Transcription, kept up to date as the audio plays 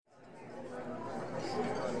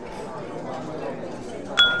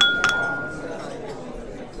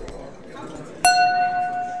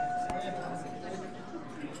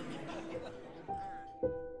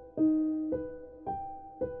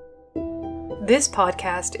This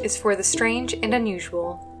podcast is for the strange and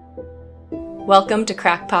unusual. Welcome to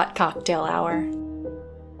Crackpot Cocktail Hour.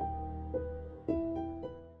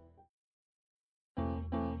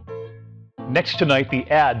 Next tonight, the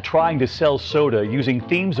ad trying to sell soda using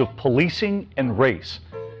themes of policing and race.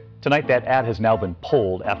 Tonight, that ad has now been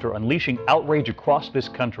pulled after unleashing outrage across this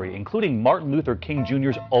country, including Martin Luther King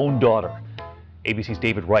Jr.'s own daughter. ABC's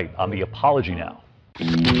David Wright on The Apology Now.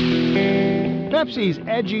 Pepsi's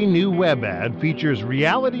edgy new web ad features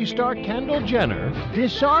reality star Kendall Jenner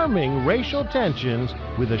disarming racial tensions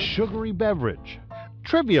with a sugary beverage,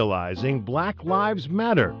 trivializing Black Lives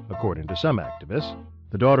Matter, according to some activists.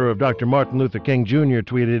 The daughter of Dr. Martin Luther King Jr.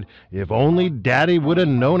 tweeted, "If only Daddy would have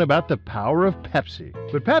known about the power of Pepsi."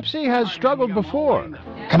 But Pepsi has struggled before.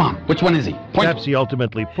 Come on, which one is he? Point. Pepsi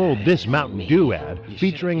ultimately pulled this Mountain Dew ad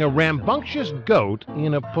featuring a rambunctious goat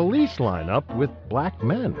in a police lineup with black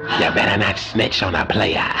men. You better not snitch on a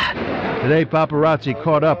player. Today, paparazzi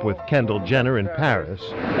caught up with Kendall Jenner in Paris.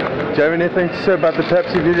 Do you have anything to say about the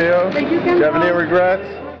Pepsi video? Do you have any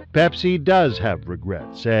regrets? Pepsi does have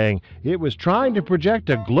regrets, saying it was trying to project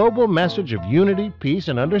a global message of unity, peace,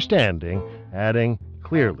 and understanding, adding,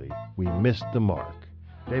 "Clearly, we missed the mark."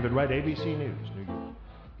 David Wright, ABC News, New York.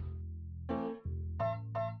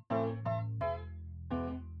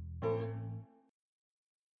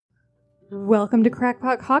 Welcome to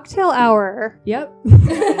Crackpot Cocktail Hour. Yep.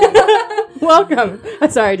 Welcome.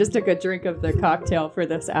 Sorry, I just took a drink of the cocktail for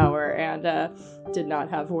this hour and did not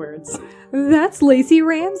have words. That's Lacey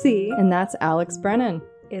Ramsey. And that's Alex Brennan.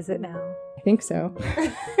 Is it now? I think so.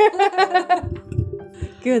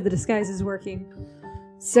 Good, the disguise is working.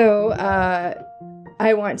 So,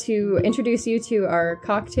 I want to introduce you to our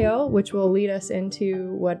cocktail, which will lead us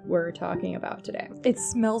into what we're talking about today. It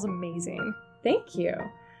smells amazing. Thank you.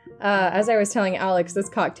 As I was telling Alex, this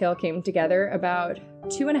cocktail came together about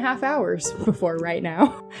 2.5 hours before right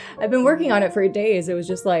now. I've been working on it for days. It was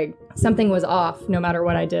just like something was off no matter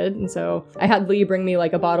what I did. And so I had Lee bring me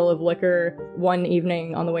like a bottle of liquor one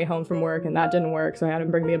evening on the way home from work, and that didn't work. So I had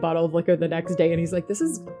him bring me a bottle of liquor the next day, and he's like,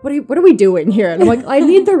 what are we doing here? And I'm like, I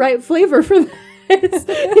need the right flavor for this.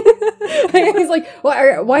 He's like,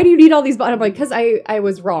 why do you need all these bottles? I'm like, because I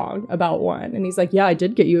was wrong about one. And he's like, yeah,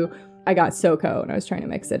 I got SoCo and I was trying to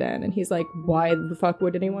mix it in. And he's like, why the fuck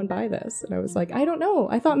would anyone buy this? And I was like, I don't know.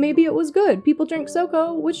 I thought maybe it was good. People drink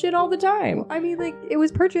SoCo with shit all the time. I mean, like, it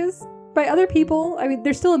was purchased by other people. I mean,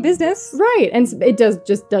 they're still in business. Right. And it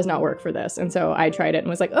just does not work for this. And so I tried it and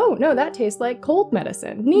was like, oh, no, that tastes like cold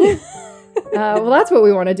medicine. Neat. Well, that's what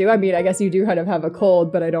we want to do. I mean, I guess you do kind of have a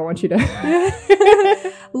cold, but I don't want you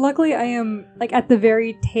to. Luckily, I am like at the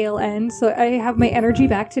very tail end. So I have my energy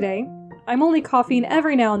back today. I'm only coughing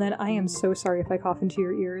every now and then. I am so sorry if I cough into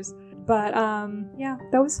your ears. But, yeah,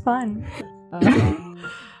 that was fun.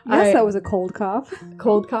 That was a cold cough.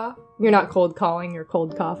 Cold cough? You're not cold calling, you're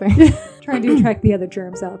cold coughing. Trying to attract the other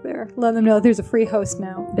germs out there. Let them know there's a free host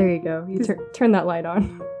now. There you go. You turn that light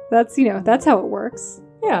on. That's how it works.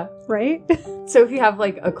 Yeah. Right? So if you have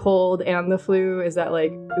like a cold and the flu, is that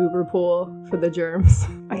like Uber pool for the germs?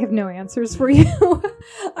 I have no answers for you.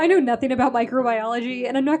 I know nothing about microbiology,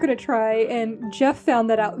 and I'm not going to try. And Jeff found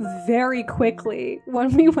that out very quickly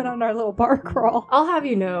when we went on our little bar crawl. I'll have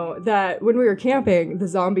you know that when we were camping, the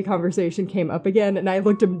zombie conversation came up again, and I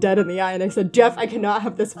looked him dead in the eye and I said, Jeff, I cannot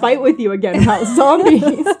have this fight with you again about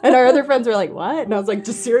zombies. And our other friends were like, what? And I was like,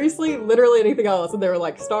 just seriously? Literally anything else? And they were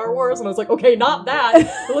like, Star Wars? And I was like, okay, not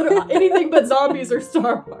that. Literally anything but zombies or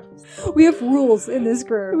Star Wars. We have rules in this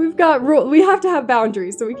group. We've got rules. We have to have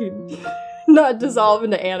boundaries so we can not dissolve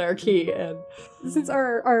into anarchy. And since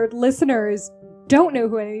our listeners don't know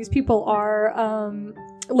who any of these people are,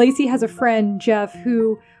 Lacey has a friend, Jeff,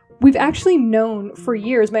 who we've actually known for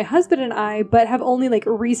years, my husband and I, but have only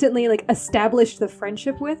recently established the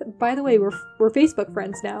friendship with. By the way, we're Facebook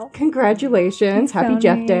friends now. Congratulations. Happy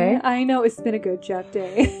Jeff Day. I know, it's been a good Jeff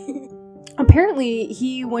Day. Apparently,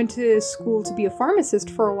 he went to school to be a pharmacist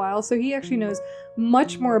for a while, so he actually knows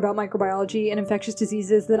much more about microbiology and infectious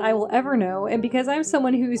diseases than I will ever know. And because I'm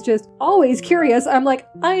someone who's just always curious, I'm like,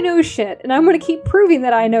 I know shit, and I'm going to keep proving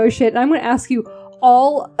that I know shit, and I'm going to ask you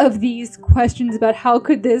all of these questions about how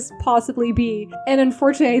could this possibly be. And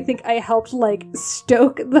unfortunately, I think I helped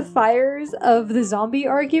stoke the fires of the zombie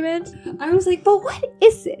argument. I was like, but what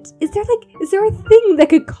is it? Is there a thing that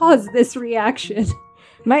could cause this reaction?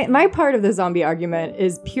 My part of the zombie argument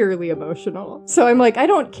is purely emotional. So I'm like, I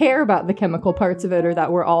don't care about the chemical parts of it or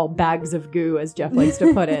that we're all bags of goo, as Jeff likes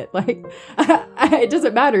to put it. Like, it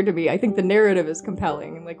doesn't matter to me. I think the narrative is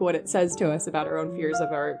compelling and like what it says to us about our own fears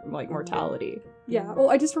of our like mortality. Yeah, well,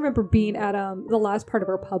 I just remember being at the last part of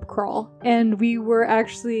our pub crawl, and we were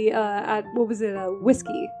actually at, what was it,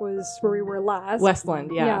 Whiskey was where we were last.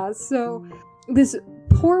 Westland, yeah. Yeah, so this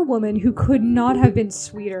poor woman who could not have been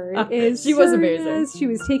sweeter is she was amazing. She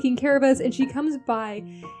was taking care of us, and she comes by,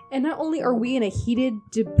 and not only are we in a heated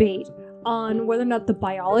debate on whether or not the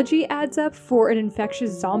biology adds up for an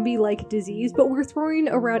infectious zombie-like disease, but we're throwing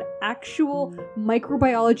around actual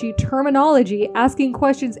microbiology terminology, asking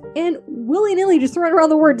questions, and willy-nilly just throwing around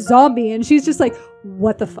the word zombie, and she's just like,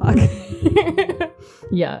 what the fuck?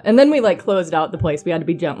 Yeah, and then we like closed out the place. We had to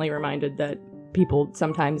be gently reminded that people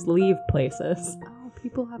sometimes leave places. Oh,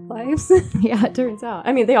 people have lives? Yeah, it turns out.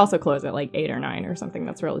 I mean, they also close at like 8 or 9 or something.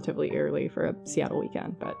 That's relatively early for a Seattle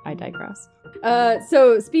weekend, but I digress.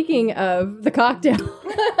 So speaking of the cocktail,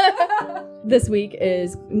 this week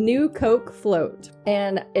is New Coke Float.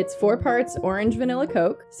 And it's 4 parts orange vanilla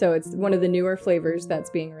Coke. So it's one of the newer flavors that's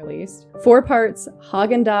being released. 4 parts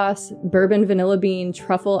Häagen-Dazs bourbon vanilla bean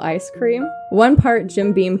truffle ice cream. 1 part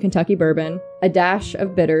Jim Beam Kentucky bourbon. A dash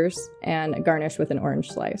of bitters and garnish with an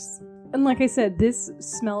orange slice. And like I said, this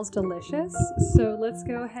smells delicious, so let's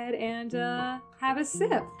go ahead and have a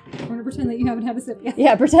sip. I'm going to pretend that you haven't had a sip yet.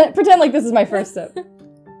 Yeah, pretend like this is my first sip.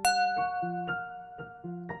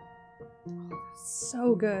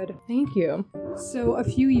 So good. Thank you. So a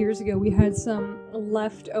few years ago, we had some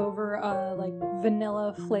leftover like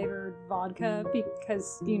vanilla flavored vodka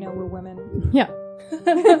because, you know, we're women. Yeah.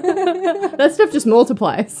 That stuff just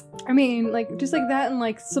multiplies. I mean, like, just like that and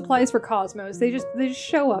like supplies for Cosmos. They just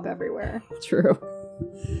show up everywhere. True.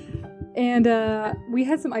 And we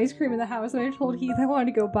had some ice cream in the house, and I told Heath I wanted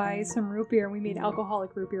to go buy some root beer, and we made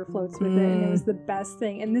alcoholic root beer floats with it, and it was the best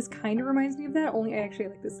thing. And this kind of reminds me of that, only I actually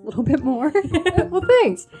like this a little bit more. Well,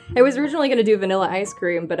 thanks. I was originally going to do vanilla ice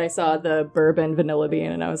cream, but I saw the bourbon vanilla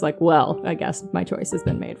bean, and I was like, well, I guess my choice has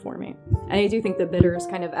been made for me. And I do think the bitters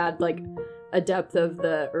kind of add like a depth of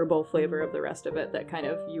the herbal flavor of the rest of it that kind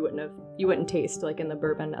of you wouldn't taste like in the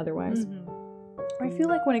bourbon otherwise. Mm-hmm. I feel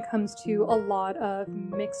like when it comes to a lot of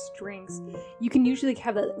mixed drinks, you can usually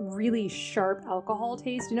have that really sharp alcohol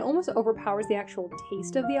taste, and it almost overpowers the actual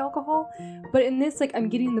taste of the alcohol. But in this, like, I'm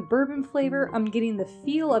getting the bourbon flavor, I'm getting the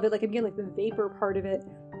feel of it, like I'm getting like the vapor part of it,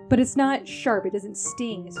 but it's not sharp, it doesn't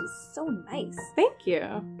sting, it's just so nice. Thank you.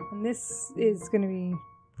 And this is gonna be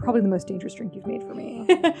probably the most dangerous drink you've made for me.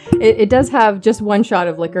 It does have just 1 shot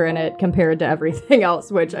of liquor in it compared to everything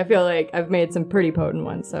else, which I feel like I've made some pretty potent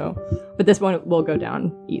ones, but this one will go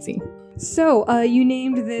down easy. So, you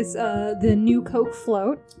named this the New Coke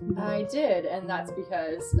Float. I did, and that's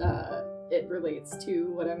because it relates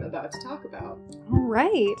to what I'm about to talk about. All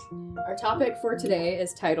right. Our topic for today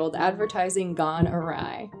is titled Advertising Gone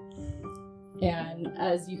Awry. And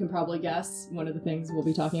as you can probably guess, one of the things we'll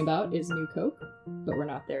be talking about is New Coke, but we're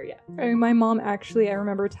not there yet. I mean, my mom actually, I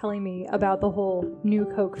remember telling me about the whole New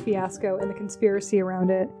Coke fiasco and the conspiracy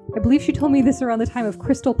around it. I believe she told me this around the time of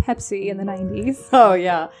Crystal Pepsi in the 90s. Oh,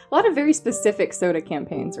 yeah. A lot of very specific soda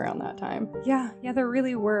campaigns around that time. Yeah, there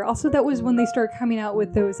really were. Also, that was when they started coming out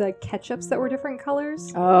with those ketchups that were different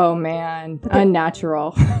colors. Oh, man.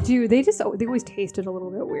 Unnatural. Dude, they always tasted a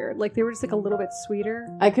little bit weird. Like, they were just a little bit sweeter.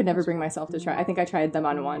 I could never bring myself to try. I think I tried them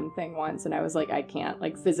on one thing once, and I was like, I can't.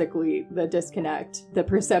 Like, physically, the disconnect, the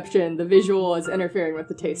perception, the visual is interfering with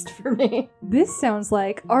the taste for me. This sounds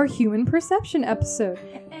like our human perception episode.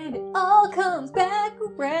 And it all comes back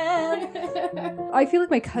around. I feel like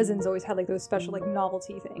my cousins always had, like, those special, like,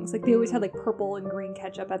 novelty things. Like, they always had, like, purple and green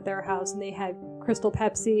ketchup at their house, and they had Crystal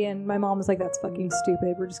Pepsi, and my mom was like, that's fucking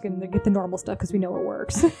stupid. We're just gonna get the normal stuff because we know it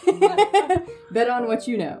works. Bet on what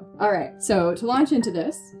you know. All right, so to launch into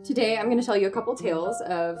this, today I'm going to tell you a couple tales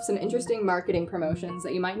of some interesting marketing promotions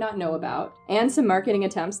that you might not know about, and some marketing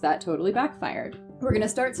attempts that totally backfired. We're going to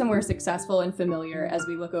start somewhere successful and familiar as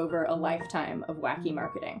we look over a lifetime of wacky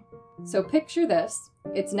marketing. So picture this.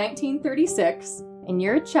 It's 1936, and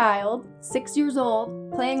you're a child, 6 years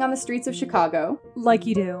old, playing on the streets of Chicago. Like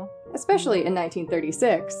you do. Especially in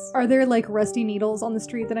 1936. Are there, like, rusty needles on the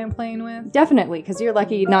street that I'm playing with? Definitely, because you're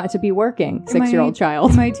lucky not to be working, 6-year-old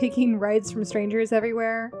child. Am I taking rides from strangers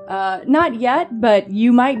everywhere? Not yet, but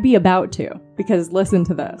you might be about to, because listen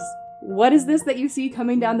to this. What is this that you see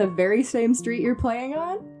coming down the very same street you're playing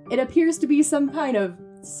on? It appears to be some kind of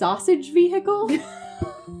sausage vehicle.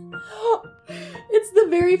 It's the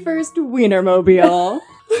very first Wienermobile.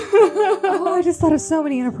 Oh, I just thought of so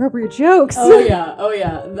many inappropriate jokes. Oh yeah.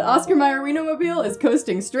 The Oscar Mayer Wienermobile is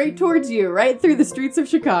coasting straight towards you, right through the streets of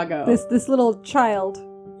Chicago. This little child.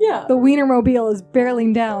 Yeah. The Wienermobile is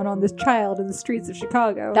barreling down on this child in the streets of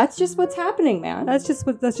Chicago. That's just what's happening, man. That's just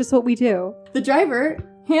what we do. The driver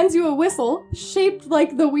hands you a whistle shaped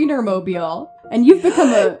like the Wienermobile, and you've become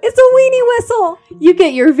a... It's a weenie whistle! You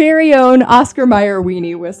get your very own Oscar Mayer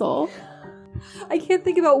weenie whistle. I can't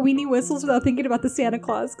think about weenie whistles without thinking about the Santa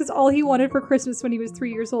Claus, because all he wanted for Christmas when he was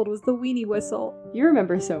 3 years old was the weenie whistle. You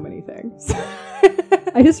remember so many things.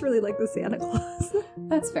 I just really like the Santa Claus.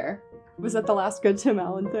 That's fair. Was that the last good Tim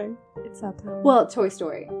Allen thing? It's up there. Well, Toy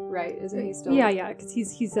Story, right? Isn't he still? Yeah, because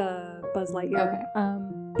he's Buzz Lightyear.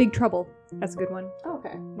 Okay. Big Trouble. That's a good one. Oh,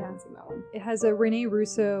 okay. Yeah. I haven't seen that one. It has a Rene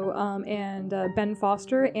Russo and Ben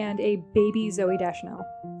Foster and a baby Zooey Deschanel.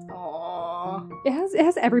 Aww. It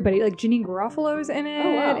has everybody, like Janine Garofalo's in it,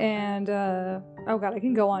 Oh, wow. and oh god, I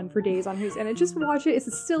can go on for days on who's in it. Just watch it. It's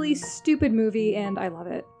a silly, stupid movie, and I love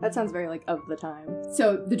it. That sounds very like of the time.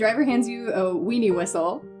 So the driver hands you a weenie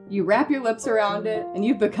whistle. You wrap your lips around it, and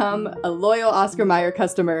you've become a loyal Oscar Mayer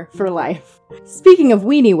customer for life. Speaking of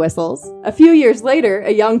weenie whistles, a few years later,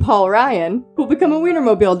 a young Paul Ryan will become a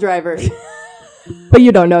Wienermobile driver. But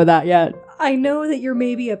you don't know that yet. I know that you're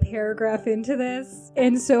maybe a paragraph into this,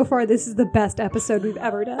 and so far this is the best episode we've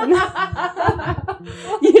ever done.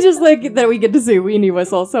 You just like that we get to see weenie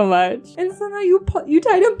whistle so much. And somehow you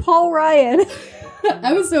tied in Paul Ryan.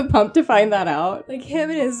 I was so pumped to find that out. Like him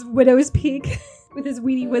and his widow's peak with his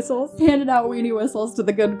weenie whistles. Handed out weenie whistles to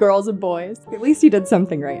the good girls and boys. At least he did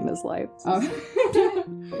something right in his life.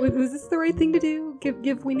 Was this the right thing to do?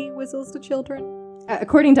 Give weenie whistles to children?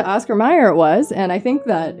 According to Oscar Mayer, it was, and I think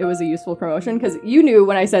that it was a useful promotion because you knew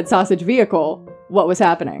when I said sausage vehicle what was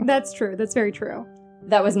happening. That's true. That's very true.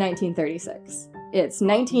 That was 1936. It's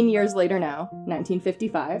 19 years later now,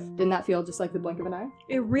 1955. Didn't that feel just like the blink of an eye?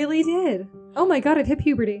 It really did. Oh my god, I've hit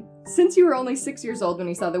puberty. Since you were only 6 years old when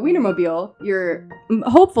you saw the Wienermobile, you're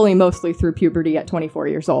hopefully mostly through puberty at 24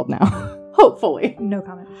 years old now. Hopefully. No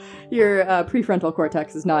comment. Your prefrontal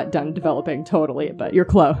cortex is not done developing totally, but you're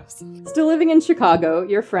close. Still living in Chicago,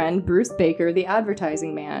 your friend, Bruce Baker, the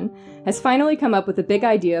advertising man, has finally come up with a big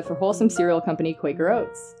idea for wholesome cereal company Quaker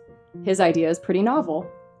Oats. His idea is pretty novel.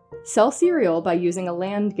 Sell cereal by using a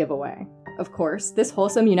land giveaway. Of course, this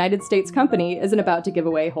wholesome United States company isn't about to give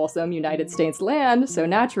away wholesome United States land, so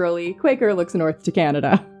naturally, Quaker looks north to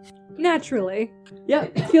Canada. Naturally.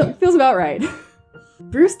 Yep, feels about right.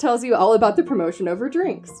 Bruce tells you all about the promotion over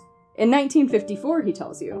drinks. In 1954, he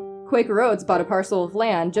tells you, Quaker Oats bought a parcel of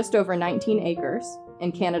land just over 19 acres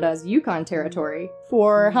in Canada's Yukon Territory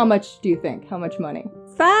for how much do you think? How much money?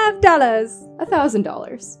 $5.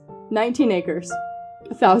 $1,000. 19 acres.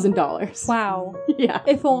 $1,000. Wow. Yeah.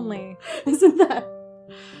 If only. Isn't that?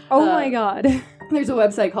 Oh my god. There's a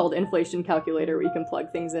website called Inflation Calculator where you can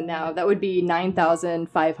plug things in now. That would be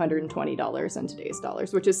 $9,520 in today's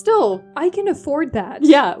dollars, which is still... I can afford that.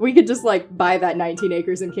 Yeah, we could just, like, buy that 19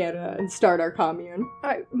 acres in Canada and start our commune.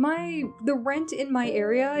 The rent in my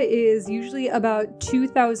area is usually about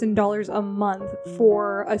 $2,000 a month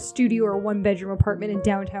for a studio or one-bedroom apartment in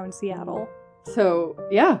downtown Seattle. So,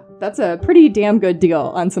 yeah, that's a pretty damn good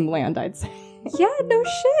deal on some land, I'd say. Yeah, no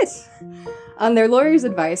shit. On their lawyer's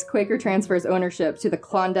advice, Quaker transfers ownership to the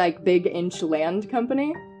Klondike Big Inch Land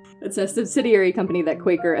Company. It's a subsidiary company that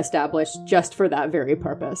Quaker established just for that very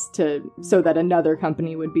purpose, so that another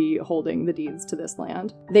company would be holding the deeds to this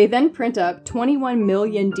land. They then print up 21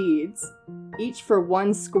 million deeds, each for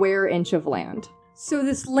 1 square inch of land. So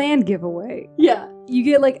this land giveaway. Yeah. You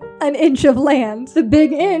get like an inch of land. The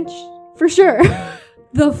big inch, for sure.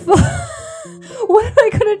 What am I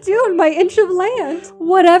gonna do in my inch of land?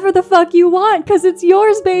 Whatever the fuck you want, cause it's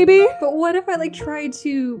yours, baby. But what if I like try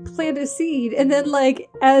to plant a seed and then like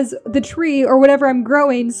as the tree or whatever I'm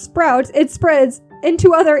growing sprouts, it spreads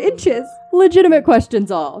into other inches? Legitimate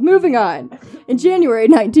questions all. Moving on. In January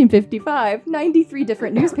 1955, 93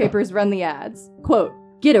 different newspapers run the ads. Quote,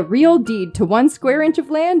 get a real deed to 1 square inch of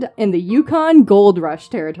land in the Yukon Gold Rush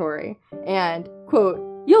territory. And, quote,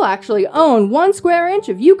 you'll actually own 1 square inch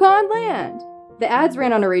of Yukon land. The ads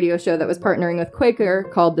ran on a radio show that was partnering with Quaker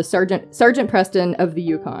called the Sergeant Preston of the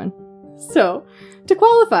Yukon. So, to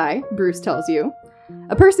qualify, Bruce tells you,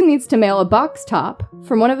 a person needs to mail a box top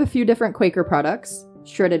from one of a few different Quaker products,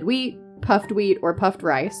 shredded wheat, or puffed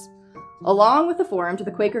rice, along with a form to the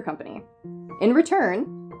Quaker Company. In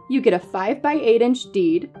return, you get a 5 by 8 inch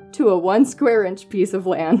deed to a 1 square inch piece of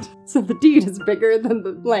land. So the deed is bigger than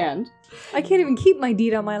the land. I can't even keep my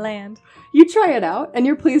deed on my land. You try it out, and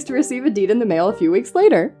you're pleased to receive a deed in the mail a few weeks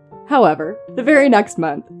later. However, the very next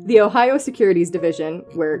month, the Ohio Securities Division,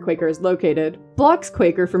 where Quaker is located, blocks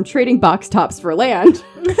Quaker from trading box tops for land.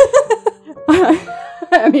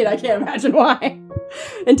 I mean, I can't imagine why.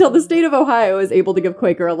 Until the state of Ohio is able to give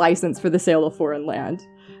Quaker a license for the sale of foreign land,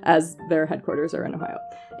 as their headquarters are in Ohio.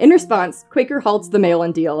 In response, Quaker halts the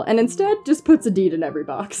mail-in deal and instead just puts a deed in every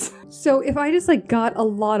box. So if I just got a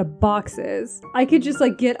lot of boxes, I could just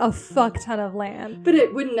get a fuck ton of land. But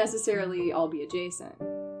it wouldn't necessarily all be adjacent,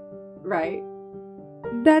 right?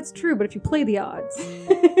 That's true, but if you play the odds.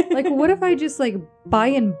 What if I just buy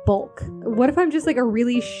in bulk? What if I'm just a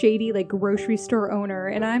really shady grocery store owner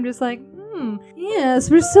and I'm just yes,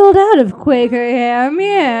 we're sold out of Quaker ham,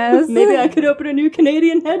 yes. Maybe I could open a new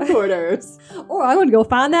Canadian headquarters. Or I want to go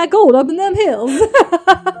find that gold up in them hills.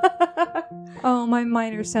 Oh, my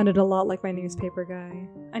minor sounded a lot like my newspaper guy.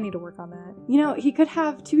 I need to work on that. He could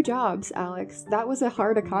have 2 jobs, Alex. That was a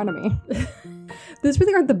hard economy. Those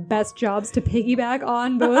really aren't the best jobs to piggyback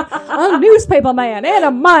on, both a newspaper man and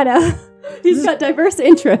a miner. He's got diverse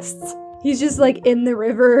interests. He's just in the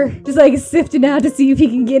river, just sifting out to see if he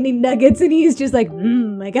can get any nuggets, and he's just I got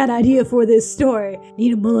an idea for this story.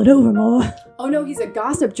 Need to mull it over more. Oh no, he's a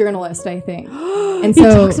gossip journalist, I think. And he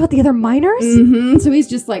talks about the other miners? Mm-hmm. So he's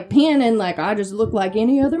just panning I just look like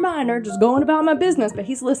any other miner, just going about my business, but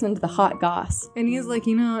he's listening to the hot goss. And he's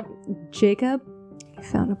Jacob, he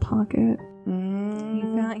found a pocket.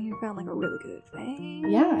 He found a really good thing.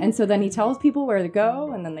 Yeah, and so then he tells people where to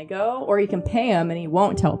go, and then they go, or you can pay him and he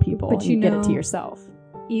won't tell people, but you get it to yourself.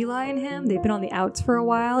 Eli and him, they've been on the outs for a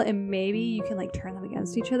while, and maybe you can turn them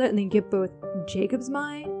against each other and then get both Jacob's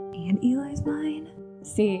mine and Eli's mine.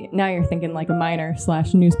 See, now you're thinking like a miner /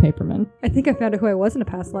 newspaperman. I think I found out who I was in a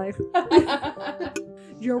past life.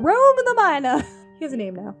 Jerome the miner. He has a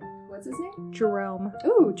name now. What's his name? Jerome.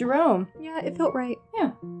 Ooh, Jerome. Yeah, it felt right.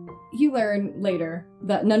 Yeah. You learn later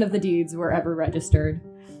that none of the deeds were ever registered.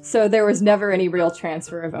 So there was never any real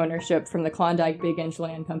transfer of ownership from the Klondike Big Inch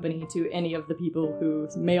Land Company to any of the people who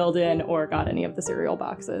mailed in or got any of the cereal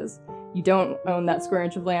boxes. You don't own that square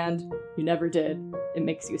inch of land. You never did. It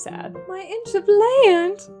makes you sad. My inch of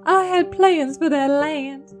land? I had plans for that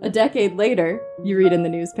land. A decade later, you read in the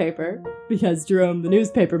newspaper, because Jerome the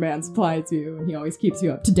newspaper man supplies you, and he always keeps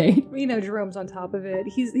you up to date. Jerome's on top of it.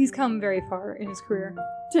 He's come very far in his career.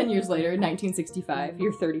 10 years later, 1965,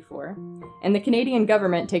 you're 34, and the Canadian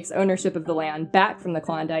government takes ownership of the land back from the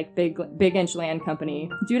Klondike Big Inch Land Company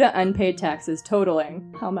due to unpaid taxes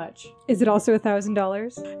totaling how much? Is it also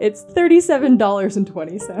 $1,000? It's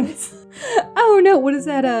 $37.20. Oh no, what does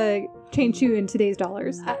that change you in today's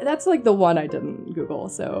dollars? That's the one I didn't Google,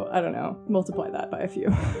 so I don't know. Multiply that by a few.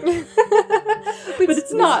 But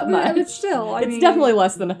it's not much. But still, I mean, definitely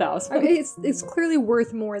less than 1,000. I mean, it's clearly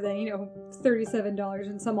worth more than $37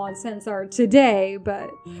 and some odd cents are today, but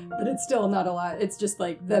it's still not a lot. It's just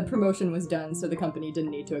the promotion was done, so the company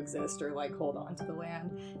didn't need to exist or hold on to the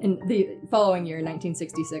land. In the following year,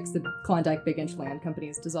 1966, the Klondike Big Inch Land Company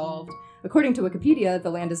is dissolved. According to Wikipedia,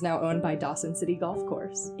 the land is now owned by Dawson City Golf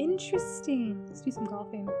Course. Interesting. Let's do some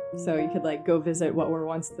golfing. So you could go visit what were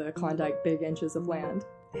once the Klondike Big Inches of land.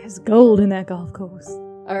 There's gold in that golf course.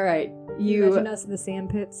 All right, Can you imagine us in the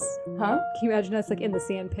sand pits? Huh? Can you imagine us in the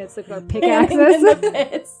sand pits with our pickaxes? In the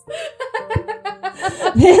pits.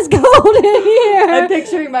 There's gold in here. I'm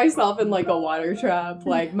picturing myself in a water trap,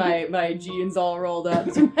 my jeans all rolled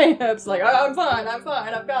up to my hips, I'm fine,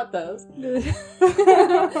 I've got this. You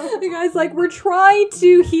guys, we're trying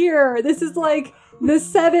to hear. This is the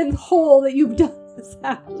 7th hole that you've done this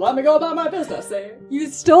house. Let me go about my business, eh? You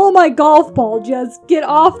stole my golf ball, just get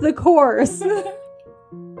off the course.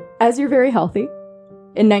 As you're very healthy,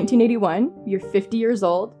 in 1981, you're 50 years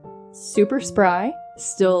old, super spry,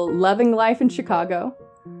 still loving life in Chicago,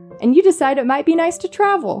 and you decide it might be nice to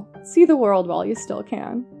travel, see the world while you still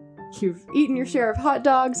can. You've eaten your share of hot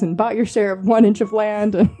dogs and bought your share of 1 inch of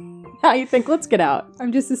land, and now you think, let's get out.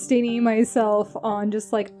 I'm just sustaining myself on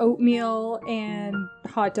just oatmeal and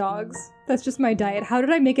hot dogs. That's just my diet. How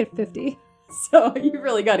did I make it 50? So you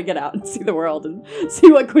really got to get out and see the world and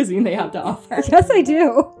see what cuisine they have to offer. Yes, I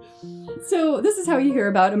do. So this is how you hear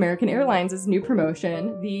about American Airlines' new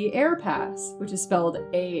promotion, the Air Pass, which is spelled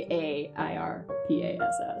AAIRPASS.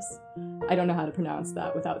 I don't know how to pronounce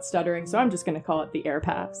that without stuttering, so I'm just going to call it the Air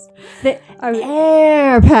Pass. The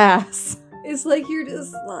Air Pass. It's you're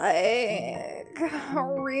just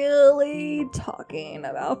really talking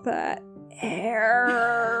about that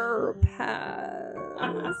Air Pass.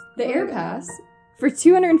 The Air Pass, for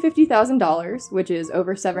 $250,000, which is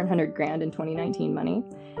over $700,000 in 2019 money,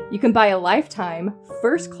 you can buy a lifetime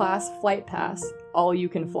first-class flight pass, all you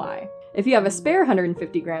can fly. If you have a spare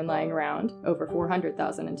 150 grand lying around, over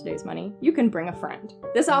 400,000 in today's money, you can bring a friend.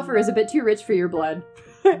 This offer is a bit too rich for your blood,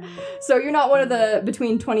 so you're not one of the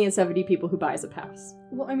between 20 and 70 people who buys a pass.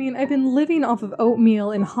 Well, I mean, I've been living off of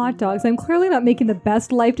oatmeal and hot dogs. I'm clearly not making the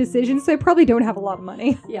best life decisions, so I probably don't have a lot of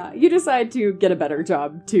money. Yeah, you decide to get a better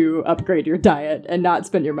job to upgrade your diet and not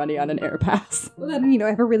spend your money on an air pass. Well, then, I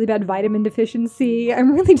have a really bad vitamin deficiency.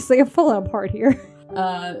 I'm really just like, I'm falling apart here.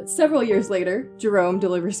 Several years later, Jerome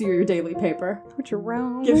delivers you your daily paper.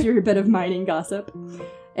 Jerome Gives you a bit of mining gossip.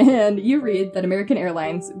 And you read that American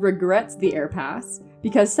Airlines regrets the air pass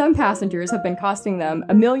because some passengers have been costing them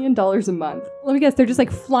 $1 million a month. Let me guess, they're just like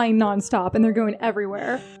flying nonstop and they're going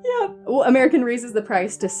everywhere. Yeah. Well, American raises the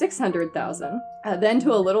price to $600,000, then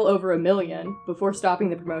to a little over $1 million before stopping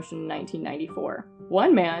the promotion in 1994.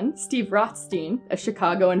 One man, Steve Rothstein, a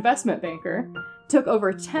Chicago investment banker, took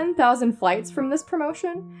over 10,000 flights from this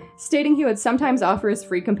promotion, stating he would sometimes offer his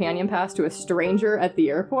free companion pass to a stranger at the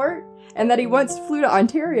airport, and that he once flew to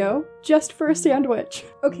Ontario just for a sandwich.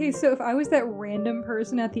 Okay, so if I was that random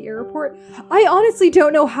person at the airport, I honestly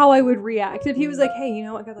don't know how I would react. If he was like, hey,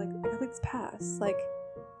 I got this pass. Like,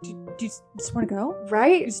 do you just want to go?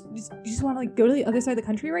 Right? You just want to go to the other side of the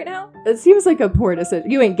country right now? It seems like a poor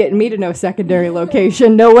decision. You ain't getting me to no secondary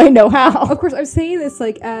location. No way, no how. Of course, I'm saying this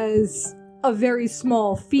as a very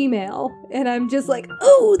small female, and I'm just like,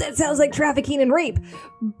 oh, that sounds like trafficking and rape.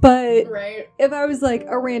 But right. If I was like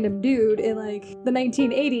a random dude in like the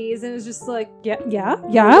 1980s, and it was just like, yeah,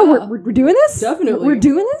 we're doing this? Definitely. We're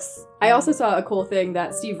doing this? I also saw a cool thing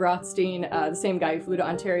that Steve Rothstein, the same guy who flew to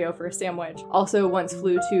Ontario for a sandwich, also once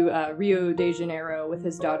flew to Rio de Janeiro with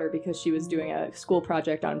his daughter because she was doing a school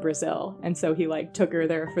project on Brazil. And so he took her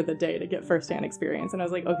there for the day to get firsthand experience. And I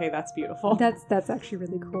was like, okay, that's beautiful. That's actually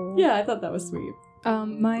really cool. Yeah, I thought that was sweet.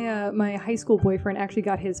 My high school boyfriend actually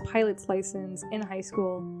got his pilot's license in high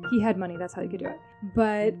school. He had money, that's how he could do it.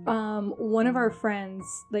 But one of our friends,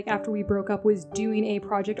 after we broke up, was doing a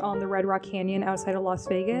project on the Red Rock Canyon outside of Las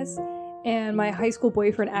Vegas. And my high school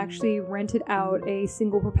boyfriend actually rented out a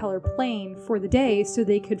single propeller plane for the day so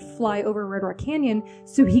they could fly over Red Rock Canyon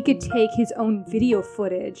so he could take his own video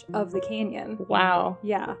footage of the canyon. Wow.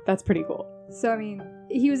 Yeah. That's pretty cool. So, I mean,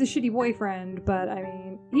 he was a shitty boyfriend, but I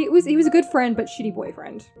mean, he was a good friend, but shitty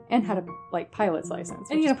boyfriend. And had a, pilot's license.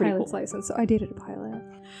 And he had a pilot's cool. license, so I dated a pilot.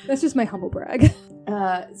 That's just my humble brag.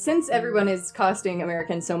 Since everyone is costing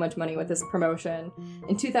Americans so much money with this promotion,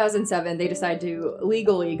 in 2007, they decided to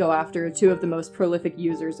legally go after two of the most prolific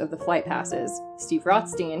users of the flight passes, Steve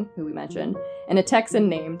Rothstein, who we mentioned, and a Texan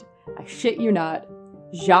named, I shit you not,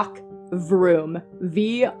 Jacques Vroom.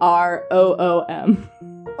 Vroom.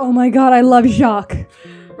 Oh my god, I love Jacques.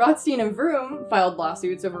 Rothstein and Vroom filed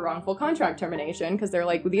lawsuits over wrongful contract termination because they're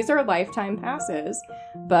like, these are lifetime passes.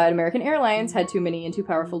 But American Airlines had too many and too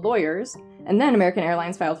powerful lawyers. And then American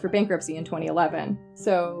Airlines filed for bankruptcy in 2011.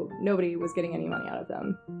 So nobody was getting any money out of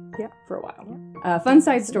them for a while. Fun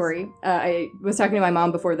side story. I was talking to my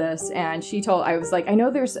mom before this, and I was like, I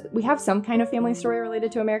know we have some kind of family story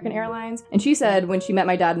related to American Airlines. And she said when she met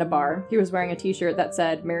my dad in a bar, he was wearing a t-shirt that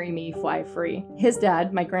said, "Marry me, fly free." His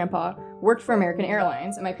dad, my grandpa, worked for American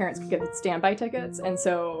Airlines, and my parents could get standby tickets, and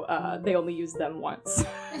so they only used them once.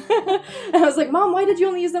 And I was like, Mom, why did you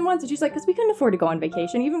only use them once? And she's like, because we couldn't afford to go on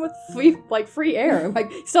vacation, even with free air.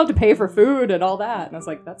 You still have to pay for food and all that. And I was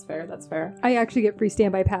like, that's fair. I actually get free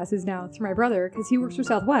standby passes now through my brother, because he works for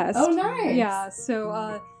Southwest. Oh, nice. Yeah,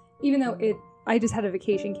 so even though I just had a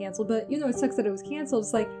vacation canceled, but it sucks that it was canceled.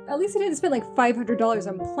 It's at least I didn't spend $500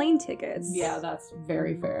 on plane tickets. Yeah, that's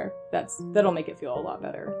very fair. That'll make it feel a lot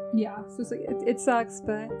better. Yeah, so it's it sucks,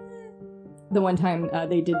 but the one time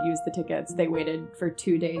they did use the tickets, they waited for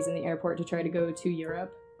 2 days in the airport to try to go to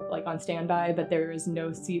Europe, on standby, but there was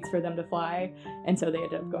no seats for them to fly, and so they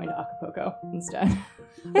ended up going to Acapulco instead.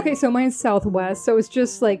 Okay, so mine's Southwest, so it's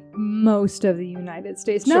just most of the United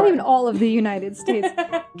States. Sure. Not even all of the United States.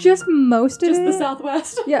 Just most of it. Just the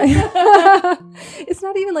Southwest? Yeah. It's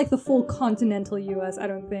not even the full continental US, I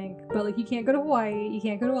don't think. But you can't go to Hawaii, you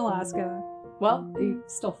can't go to Alaska. Well, you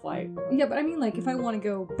still fly. Yeah, but I mean, if I want to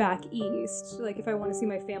go back east, if I want to see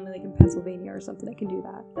my family, in Pennsylvania or something, I can do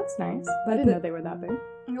that. That's nice. But I didn't know they were that big.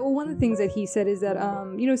 Well, one of the things that he said is that,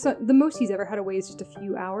 the most he's ever had to wait is just a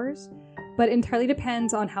few hours, but it entirely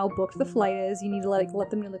depends on how booked the flight is. You need to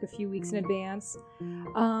let them know a few weeks in advance.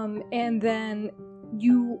 And then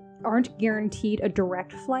you aren't guaranteed a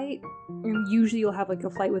direct flight. And usually you'll have like a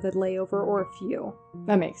flight with a layover or a few.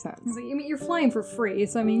 That makes sense. So, I mean, you're flying for free,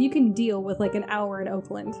 so I mean, you can deal with like an hour in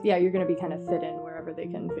Oakland. Yeah, you're going to be kind of fit in wherever they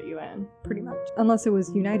can fit you in. Pretty much. Unless it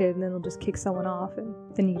was United, and then they'll just kick someone off, and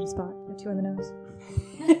then you get a spot. A 2 on the nose.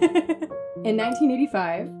 In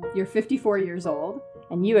 1985, you're 54 years old,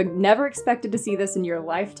 and you had never expected to see this in your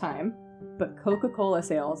lifetime, but Coca-Cola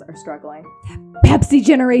sales are struggling. Pepsi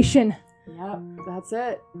generation! Yep, that's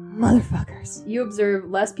it. Motherfuckers. You observe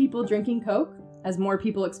less people drinking Coke as more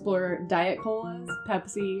people explore Diet Colas,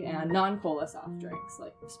 Pepsi, and non-cola soft drinks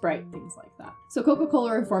like Sprite, things like that. So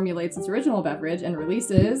Coca-Cola reformulates its original beverage and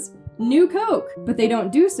releases New Coke, but they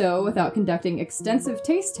don't do so without conducting extensive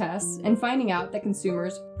taste tests and finding out that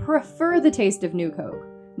consumers prefer the taste of New Coke.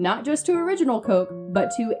 Not just to original Coke, but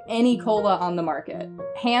to any cola on the market.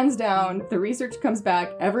 Hands down, the research comes back,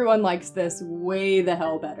 everyone likes this way the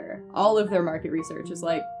hell better. All of their market research is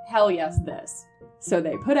like, hell yes, this. So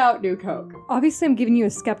they put out New Coke. Obviously, I'm giving you a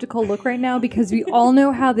skeptical look right now because we all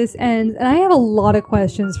know how this ends, and I have a lot of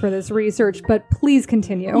questions for this research, but please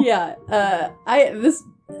continue. Yeah,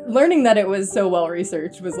 learning that it was so well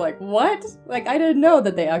researched was like, what? Like, I didn't know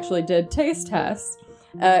that they actually did taste tests.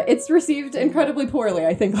 It's received incredibly poorly,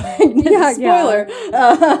 I think. Spoiler.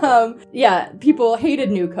 People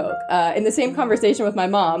hated New Coke. In the same conversation with my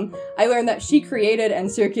mom, I learned that she created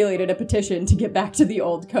and circulated a petition to get back to the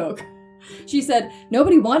old Coke. She said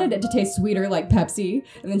nobody wanted it to taste sweeter like Pepsi,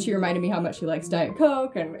 and then she reminded me how much she likes Diet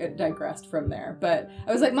Coke, and it digressed from there. But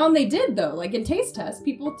I was like, Mom, they did though. Like in taste tests,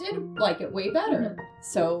 people did like it way better.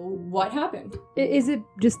 So what happened? Is it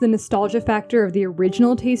just the nostalgia factor of the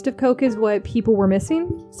original taste of Coke is what people were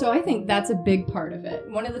missing? So I think that's a big part of it.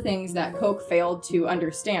 One of the things that Coke failed to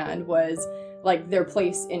understand was like their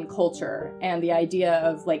place in culture and the idea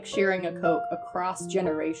of like sharing a Coke across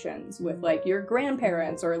generations with like your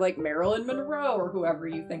grandparents or like Marilyn Monroe or whoever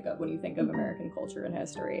you think of when you think of American culture and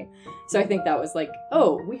history. So I think that was like,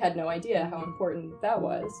 oh, we had no idea how important that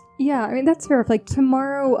was. Yeah, I mean, that's fair. If like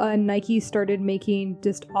tomorrow Nike started making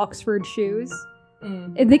just Oxford shoes,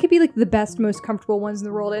 they could be like the best, most comfortable ones in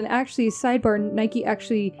the world. And actually, sidebar, Nike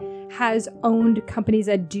actually has owned companies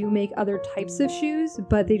that do make other types of shoes,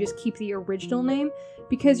 but they just keep the original name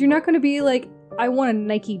because you're not going to be like, I want a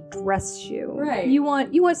Nike dress shoe. Right. You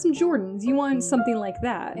want some Jordans. You want something like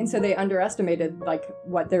that. And so they underestimated like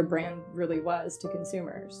what their brand really was to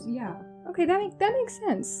consumers. Yeah. Okay, that makes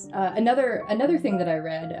sense. Another thing that I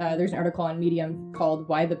read, there's an article on Medium called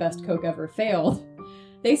 "Why the Best Coke Ever Failed."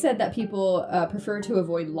 They said that people prefer to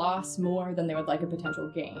avoid loss more than they would like a potential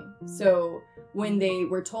gain. So when they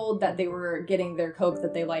were told that they were getting their Coke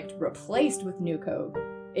that they liked replaced with New Coke,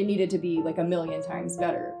 it needed to be like 1,000,000 times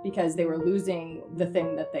better because they were losing the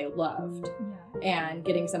thing that they loved. And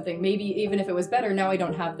getting something, maybe even if it was better, now I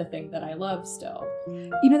don't have the thing that I love still.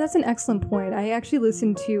 You know, that's an excellent point. I actually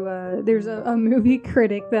listened to, there's a movie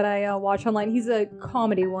critic that I watch online. He's a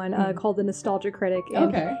comedy one called The Nostalgia Critic.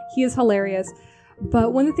 And he is hilarious.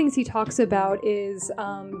 But one of the things he talks about is,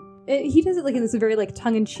 he does it like in this very like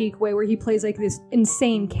tongue-in-cheek way where he plays like this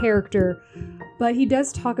insane character. But he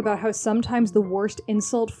does talk about how sometimes the worst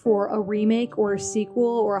insult for a remake or a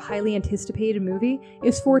sequel or a highly anticipated movie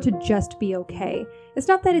is for it to just be okay. It's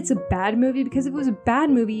not that it's a bad movie, because if it was a bad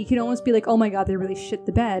movie, you could almost be like, oh my god, they really shit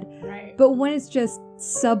the bed. Right. But when it's just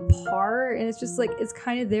subpar and it's just like, it's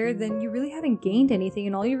kind of there, then you really haven't gained anything,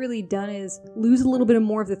 and all you've really done is lose a little bit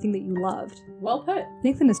more of the thing that you loved. Well put.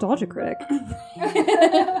 Thanks, the Nostalgia Critic.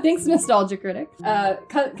 Thanks, Nostalgia Critic.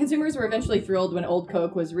 Consumers were eventually thrilled when Old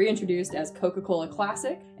Coke was reintroduced as Coca-Cola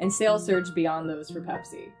Classic, and sales surged beyond those for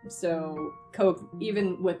Pepsi. So Coke,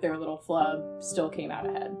 even with their little flub, still came out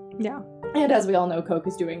ahead. Yeah. And as we all know, Coke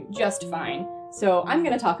is doing just fine. So I'm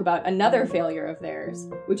going to talk about another failure of theirs,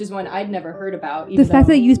 which is one I'd never heard about. The fact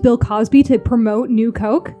that they used Bill Cosby to promote New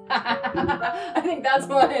Coke? I think that's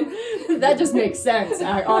one. That just makes sense,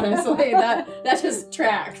 honestly. That just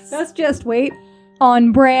tracks. That's just, wait,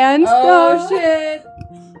 on brand. Oh, shit.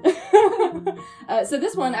 So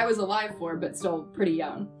this one I was alive for, but still pretty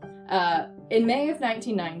young. In May of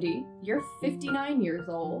 1990, you're 59 years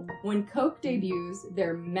old when Coke debuts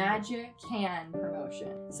their Magic Can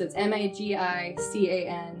promotion. So it's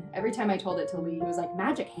MAGICAN. Every time I told it to Lee, he was like,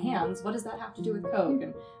 Magic Hands? What does that have to do with Coke?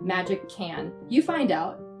 And Magic Can. You find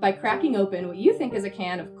out by cracking open what you think is a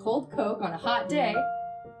can of cold Coke on a hot day,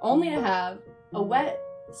 only to have a wet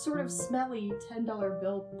sort of smelly $10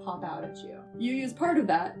 bill pop out at you. You use part of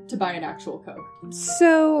that to buy an actual Coke.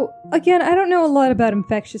 So, again, I don't know a lot about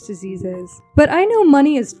infectious diseases, but I know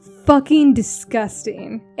money is fucking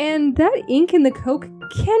disgusting. And that ink in the Coke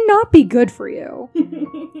cannot be good for you.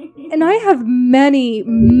 And I have many,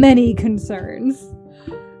 many concerns.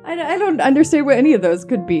 I don't understand what any of those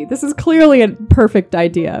could be. This is clearly a perfect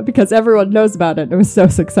idea because everyone knows about it and it was so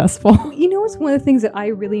successful. You know what's one of the things that I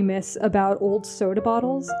really miss about old soda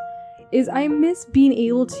bottles? Is I miss being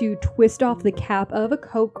able to twist off the cap of a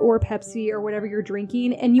Coke or Pepsi or whatever you're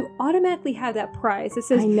drinking, and you automatically have that prize that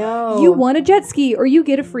says, I know. You won a jet ski or you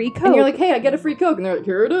get a free Coke. And you're like, hey, I get a free Coke. And they're like,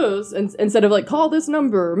 here it is. And instead of like, call this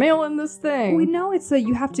number, mail in this thing. We know it's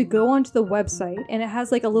you have to go onto the website and it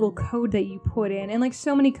has like a little code that you put in, and like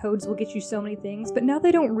so many codes will get you so many things, but now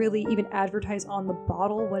they don't really even advertise on the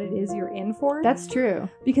bottle what it is you're in for. That's true.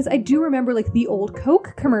 Because I do remember like the old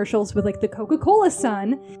Coke commercials with like the Coca-Cola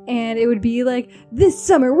sun, and it would be like, this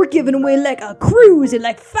summer we're giving away like a cruise and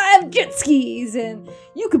like 5 jet skis, and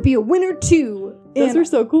you could be a winner too. Those are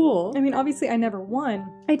so cool. I mean, obviously I never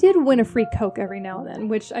won. I did win a free Coke every now and then,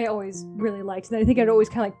 which I always really liked. And I think I'd always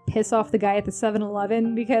kind of like piss off the guy at the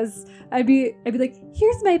 7-Eleven because I'd be like,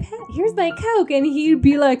 here's my Coke, and he'd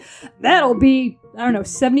be like, that'll be, I don't know,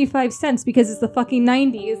 75 cents because it's the fucking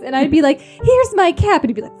 90s. And I'd be like, here's my cap, and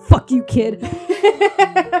he'd be like, fuck you, kid.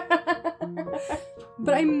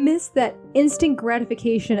 But I miss that instant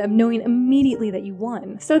gratification of knowing immediately that you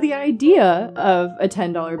won. So the idea of a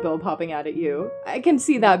 $10 bill popping out at you, I can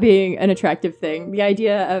see that being an attractive thing. The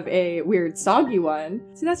idea of a weird soggy one.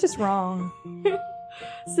 See, that's just wrong.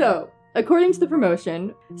 So, according to the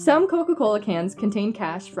promotion, some Coca-Cola cans contain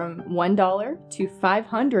cash from $1 to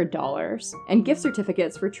 $500 and gift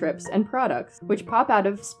certificates for trips and products, which pop out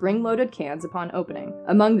of spring-loaded cans upon opening.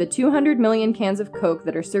 Among the 200 million cans of Coke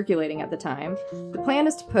that are circulating at the time, the plan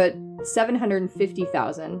is to put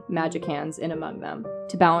 750,000 Magic cans in among them.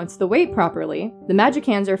 To balance the weight properly, the Magic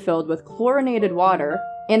cans are filled with chlorinated water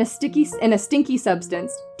and a stinky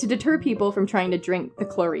substance to deter people from trying to drink the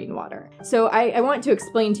chlorine water. So I want to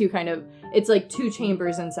explain to you kind of, it's like 2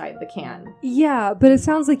 chambers inside the can. Yeah, but it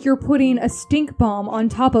sounds like you're putting a stink bomb on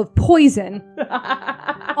top of poison.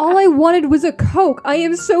 All I wanted was a Coke. I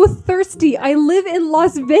am so thirsty. I live in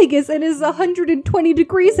Las Vegas and it's 120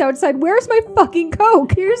 degrees outside. Where's my fucking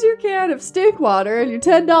Coke? Here's your can of stink water and your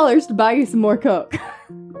 $10 to buy you some more Coke.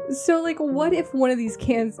 So, like, what if one of these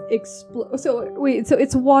cans explodes? So, wait, so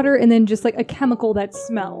it's water and then just, like, a chemical that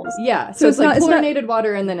smells. Yeah, so it's like chlorinated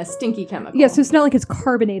water and then a stinky chemical. Yeah, so it's not like it's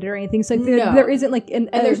carbonated or anything. So, like, there isn't, like... And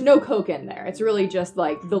there's no Coke in there. It's really just,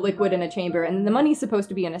 like, the liquid in a chamber, and the money's supposed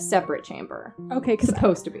to be in a separate chamber. Okay, because...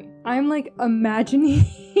 Supposed to be. I'm, like, imagining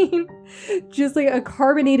just, like, a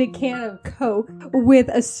carbonated can of Coke with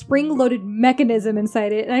a spring-loaded mechanism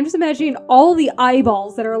inside it, and I'm just imagining all the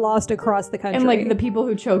eyeballs that are lost across the country. And, like, the people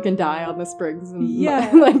who choke and die on the springs. And, yeah.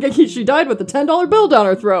 Like, she died with a $10 bill down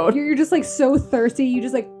her throat. You're just, like, so thirsty, you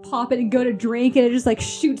just, like, pop it and go to drink, and it just, like,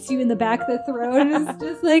 shoots you in the back of the throat, and it's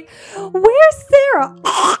just like, where's Sarah?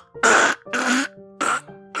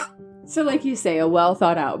 So, like you say, a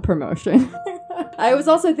well-thought-out promotion. I was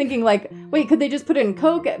also thinking, like, wait, could they just put it in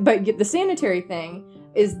Coke? But the sanitary thing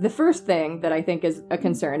is the first thing that I think is a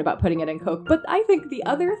concern about putting it in Coke. But I think the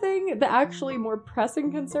other thing, the actually more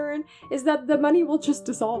pressing concern, is that the money will just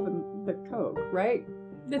dissolve in the Coke, right?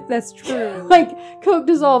 That's true. Like, Coke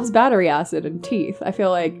dissolves battery acid in teeth. I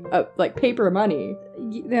feel like paper money.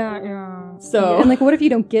 Yeah. So, and, like, what if you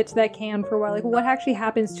don't get to that can for a while? Like, what actually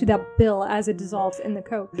happens to that bill as it dissolves in the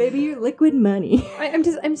Coke? Baby, your liquid money.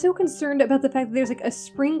 I'm so concerned about the fact that there's, like, a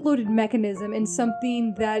spring-loaded mechanism in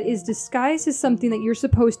something that is disguised as something that you're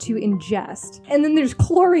supposed to ingest. And then there's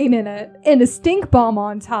chlorine in it and a stink bomb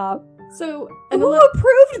on top. So, who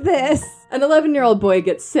approved this? An 11-year-old boy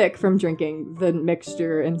gets sick from drinking the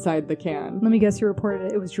mixture inside the can. Let me guess who reported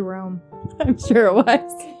it. It was Jerome. I'm sure it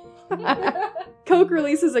was. Coke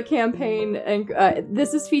releases a campaign, and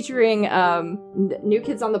this is featuring New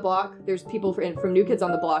Kids on the Block. There's people from New Kids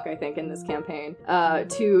on the Block, I think, in this campaign,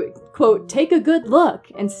 to, quote, take a good look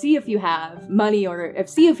and see if you have money or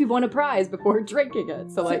see if you won a prize before drinking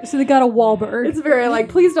it. So, like, so they got a Wahlberg. It's very, like,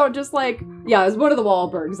 please don't just, like, yeah, it's one of the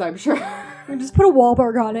Wahlbergs, I'm sure. Just put a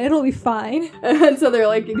Wahlberg on it, it'll be fine. And so they're,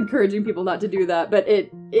 like, encouraging people not to do that, but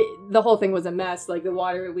the whole thing was a mess. Like, the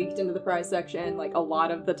water leaked into the prize section, like, a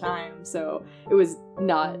lot of the time, so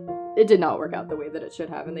it did not work out the way that it should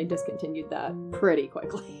have, and they discontinued that pretty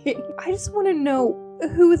quickly. I just want to know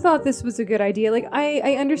who thought this was a good idea. Like,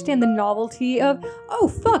 I understand the novelty of, oh,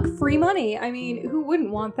 fuck, free money. I mean, who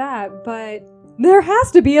wouldn't want that? But, There has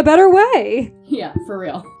to be a better way. Yeah, for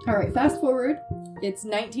real. All right, fast forward. It's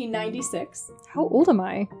 1996. How old am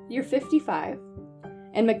I? You're 55.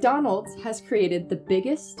 And McDonald's has created the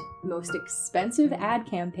biggest, most expensive ad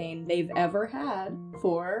campaign they've ever had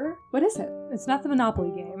for... What is it? It's not the Monopoly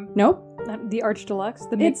game. Nope. Not the Arch Deluxe.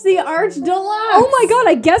 It's the Arch Deluxe! Oh my god,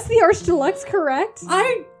 I guessed the Arch Deluxe correct.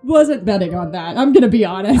 I wasn't betting on that, I'm gonna be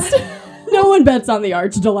honest. No one bets on the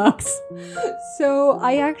Arch Deluxe. So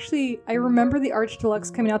I remember the Arch Deluxe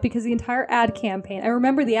coming out because the entire ad campaign, I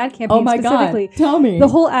remember the ad campaign specifically. God, tell me. The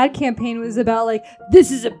whole ad campaign was about like,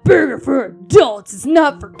 this is a burger for adults, it's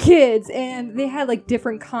not for kids. And they had like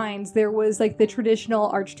different kinds. There was like the traditional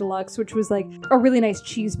Arch Deluxe, which was like a really nice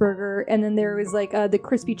cheeseburger. And then there was like the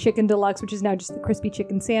Crispy Chicken Deluxe, which is now just the Crispy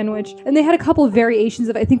Chicken Sandwich. And they had a couple of variations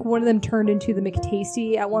of it. I think one of them turned into the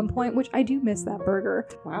McTasty at one point, which I do miss that burger.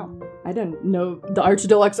 Wow. I didn't know the Arch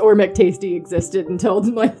Deluxe or McTasty existed until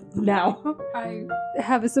like now. I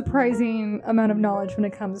have a surprising amount of knowledge when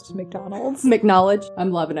it comes to McDonald's. McKnowledge.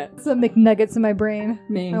 I'm loving it. Some McNuggets in my brain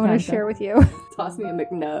Main I want to concept. share with you. Toss me a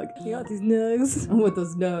McNug. You got these nugs. With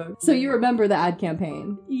those nugs. So you remember the ad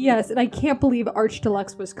campaign? Yes, and I can't believe Arch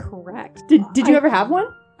Deluxe was correct. Did you ever have one?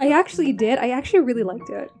 I actually did. I actually really liked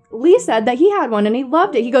it. Lee said that he had one and he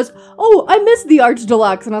loved it. He goes, "Oh, I miss the Arch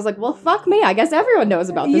Deluxe." And I was like, well, fuck me. I guess everyone knows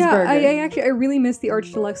about this burger. I really miss the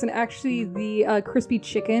Arch Deluxe, and actually the Crispy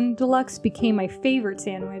Chicken Deluxe became my favorite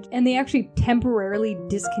sandwich. And they actually temporarily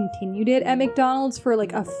discontinued it at McDonald's for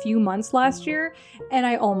like a few months last year, and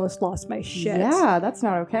I almost lost my shit. Yeah, that's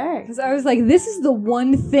not okay. Because I was like, this is the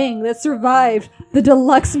one thing that survived the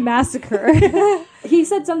Deluxe massacre. He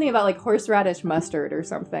said something about like horseradish mustard or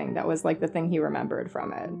something. That was like the thing he remembered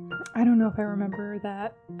from it. I don't know if I remember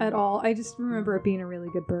that at all. I just remember it being a really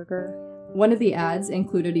good burger. One of the ads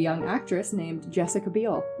included a young actress named Jessica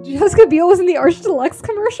Biel. Jessica Biel was in the Arch Deluxe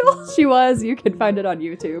commercial? She was. You can find it on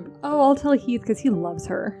YouTube. Oh, I'll tell Heath because he loves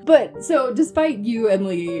her. But, so, despite you and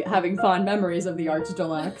Lee having fond memories of the Arch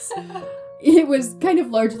Deluxe, it was kind of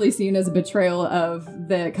largely seen as a betrayal of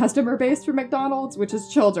the customer base for McDonald's, which is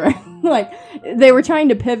children. Like, they were trying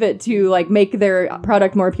to pivot to, like, make their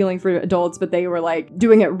product more appealing for adults, but they were, like,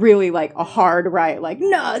 doing it really, like, a hard right. Like,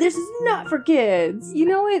 no, this is not for kids. You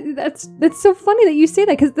know what? That's so funny that you say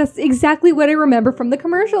that, because that's exactly what I remember from the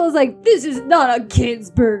commercial. Is like, this is not a kid's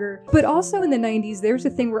burger. But also in the 90s, there's a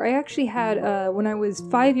thing where I actually had, when I was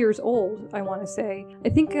 5 years old, I want to say, I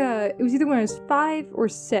think it was either when I was 5 or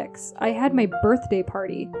 6, I had my birthday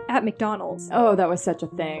party at McDonald's. Oh, that was such a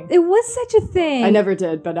thing. It was such a thing. I never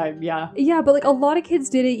did, but yeah. Yeah, but like a lot of kids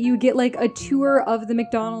did it. You get like a tour of the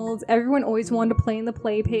McDonald's. Everyone always wanted to play in the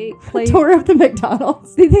play. Tour of the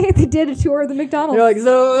McDonald's. They did a tour of the McDonald's. They're like,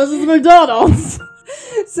 so this is McDonald's.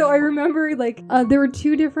 So I remember like there were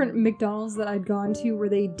 2 different McDonald's that I'd gone to where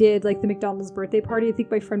they did like the McDonald's birthday party. I think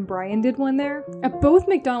my friend Brian did one there. At both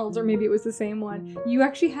McDonald's, or maybe it was the same one, you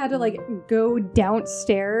actually had to like go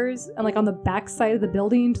downstairs and like on the back side of the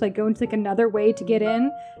building to like go into like another way to get in,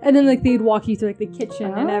 and then like they'd walk you through like the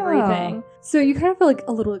kitchen and everything. So you kind of feel like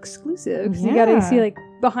a little exclusive because you got to see like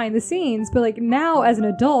behind the scenes. But like now as an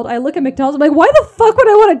adult, I look at McDonald's, I'm like, why the fuck would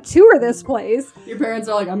I want to tour this place? Your parents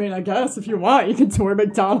are like, I mean, I guess if you want, you can tour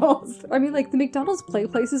McDonald's. I mean, like the McDonald's play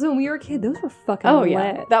places when we were a kid, those were fucking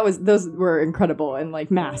lit. Those were incredible and like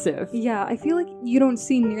massive. Yeah, I feel like you don't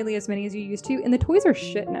see nearly as many as you used to, and the toys are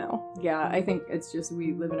shit now. Yeah, I think it's just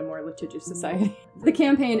we live in a more litigious society. The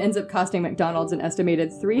campaign ends up costing McDonald's an estimated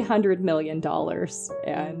 $300 million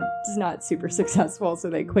and is not super successful, so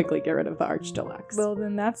they quickly get rid of the Arch Deluxe. Well,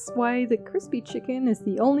 then that's why the Crispy Chicken is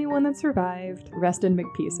the only one that survived. Rest in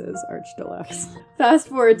McPieces, Arch Deluxe. Fast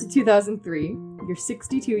forward to 2003, you're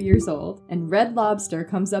 62 years old, and Red Lobster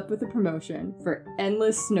comes up with a promotion for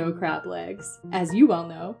endless snow crab legs. As you well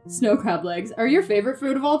know, snow crab legs are your favorite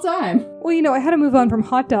food of all time. Well, you know, I had to move on from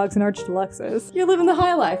hot dogs and Arch Deluxes. You're living the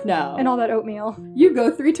high life now. And all that oatmeal. You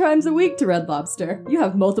go 3 times a week to Red Lobster. You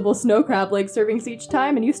have multiple snow crab leg servings each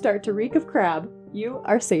time, and you start to reek of crab. You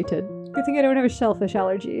are sated. Good thing I don't have a shellfish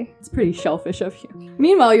allergy. It's pretty shellfish of you.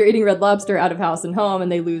 Meanwhile, you're eating Red Lobster out of house and home,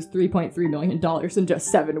 and they lose $3.3 million in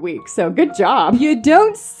just 7 weeks. So good job. You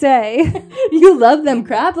don't say. You love them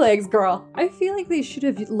crab legs, girl. I feel like they should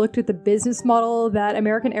have looked at the business model that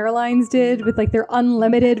American Airlines did with like their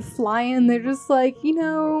unlimited flying. They're just like, you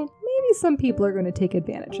know, maybe some people are going to take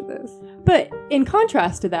advantage of this. But in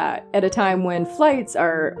contrast to that, at a time when flights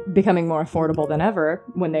are becoming more affordable than ever,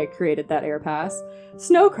 when they created that Air Pass,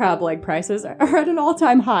 snow crab leg prices are at an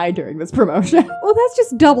all-time high during this promotion. Well, that's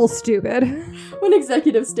just double stupid. When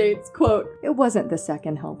executive states, quote, "It wasn't the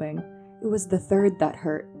second helping, it was the third that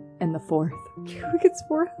hurt. and the fourth. Who gets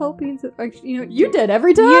 4 helpings? You did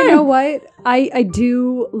every time. You know what? I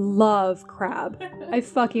do love crab. I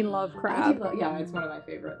fucking love crab. Yeah, it's one of my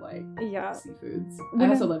favorite, Yeah. seafoods. When I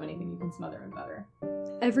also love anything you can smother in butter.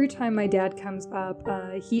 Every time my dad comes up,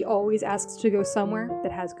 he always asks to go somewhere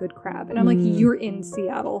that has good crab. And I'm like, you're in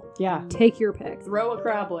Seattle. Yeah. Take your pick. Throw a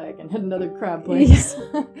crab leg and hit another crab place.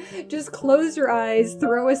 Just close your eyes,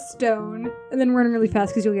 throw a stone, and then run really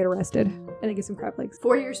fast because you'll get arrested. And then get some crab legs.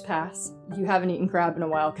 4 years pass. You haven't eaten crab in a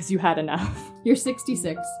while because you had enough. You're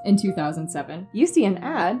 66 in 2007. You see an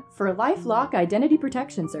ad for LifeLock Identity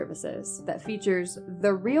Protection Services that features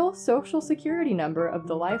the real social security number of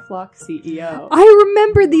the LifeLock CEO. I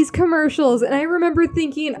remember these commercials, and I remember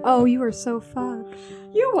thinking, oh, you are so fucked.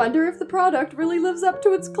 You wonder if the product really lives up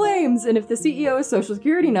to its claims and if the CEO's social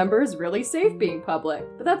security number is really safe being public.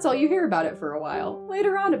 But that's all you hear about it for a while.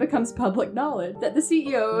 Later on, it becomes public knowledge that the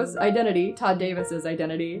CEO's identity, Todd Davis's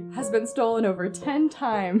identity, has been stolen over 10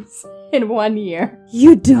 times in 1 year.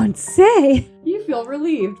 You don't say. You feel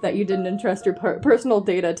relieved that you didn't entrust your personal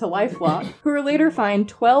data to LifeLock, who were later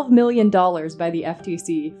fined $12 million by the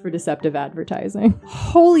FTC for deceptive advertising.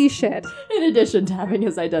 Holy shit. In addition to having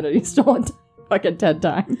his identity stolen fucking 10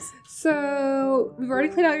 times. So, we've already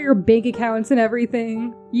cleared out your bank accounts and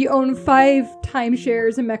everything. You own 5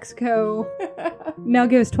 timeshares in Mexico. Now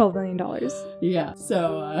give us $12 million. Yeah,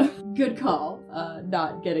 so, good call,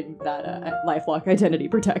 not getting that LifeLock identity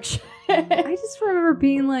protection. I just remember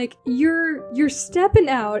being like, you're stepping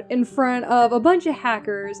out in front of a bunch of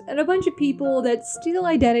hackers and a bunch of people that steal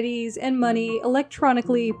identities and money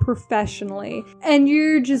electronically, professionally, and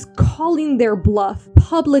you're just calling their bluff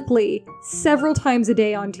publicly several times a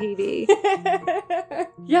day on TV.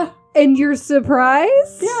 Yeah. And you're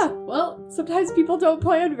surprised? Yeah. Well, sometimes people don't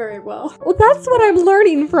plan very well. Well, that's what I'm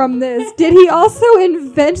learning from this. Did he also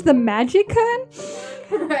invent the magic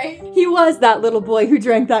gun? Right. He was that little boy who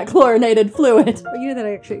drank that chlorinated fluid. Well, you know that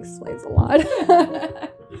actually explains a lot.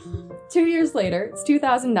 2 years later, it's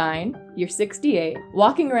 2009, you're 68,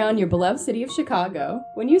 walking around your beloved city of Chicago,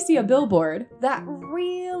 when you see a billboard that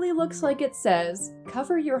really looks like it says,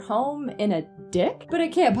 "Cover your home in a dick?" But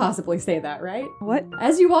it can't possibly say that, right? What?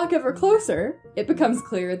 As you walk ever closer, it becomes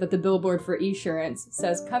clear that the billboard for Esurance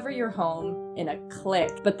says, "Cover your home in a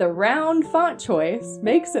click." But the round font choice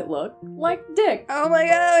makes it look like dick. Oh my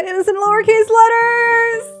god, it is in lowercase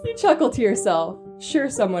letters! You chuckle to yourself. Sure,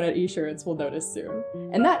 someone at Esurance will notice soon.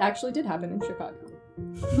 And that actually did happen in Chicago.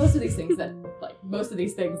 Most of these things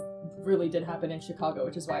really did happen in Chicago,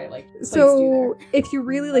 which is why I placed you So, there. if you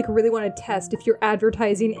really want to test if your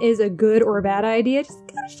advertising is a good or a bad idea, just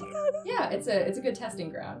go to Chicago. Yeah, it's a good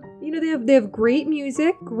testing ground. You know, they have great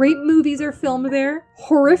music, great movies are filmed there,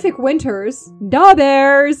 horrific winters, da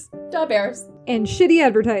bears, Da bears. and shitty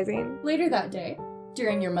advertising. Later that day,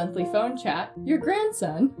 during your monthly phone chat, your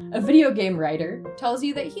grandson, a video game writer, tells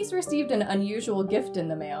you that he's received an unusual gift in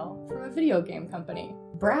the mail from a video game company,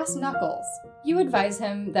 Brass Knuckles. You advise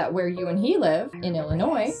him that where you and he live, in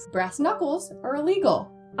Illinois, brass knuckles are illegal.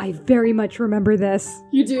 I very much remember this.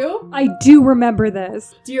 You do? I do remember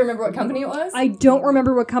this. Do you remember what company it was? I don't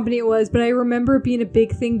remember what company it was, but I remember it being a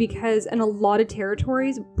big thing because in a lot of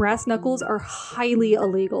territories, brass knuckles are highly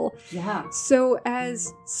illegal. Yeah. So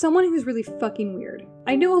as someone who's really fucking weird,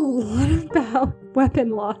 I know a lot about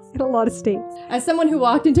weapon laws in a lot of states. As someone who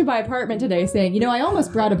walked into my apartment today saying, I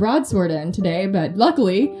almost brought a broadsword in today, but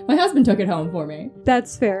luckily, my husband took it home for me.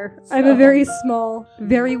 That's fair. I'm a very small,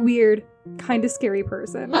 very weird, kind of scary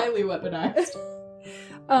person. Highly weaponized.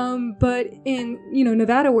 But in,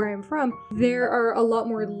 Nevada, where I'm from, there are a lot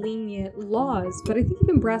more lenient laws. But I think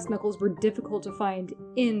even brass knuckles were difficult to find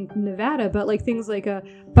in Nevada. But things like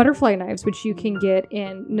butterfly knives, which you can get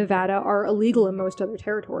in Nevada, are illegal in most other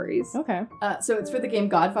territories. Okay. So it's for the game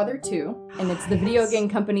Godfather 2, and it's the video game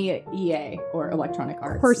company EA, or Electronic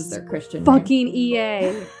Arts. Of course, is their Christian fucking name.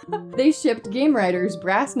 EA. They shipped game writers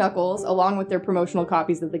brass knuckles along with their promotional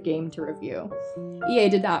copies of the game to review. EA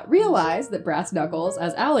did not realize that brass knuckles,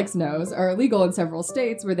 as Alex knows, are illegal in several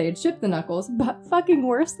states where they had shipped the knuckles, but fucking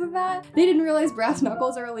worse than that, they didn't realize brass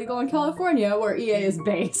knuckles are illegal in California, where EA is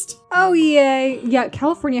based. Oh, EA. Yeah,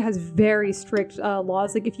 California has very strict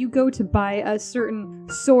laws. If you go to buy certain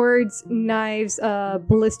swords, knives,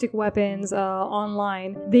 ballistic weapons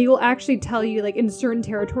online, they will actually tell you, in certain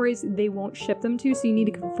territories, they won't ship them to, so you need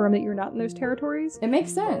to confirm that you're not in those territories. It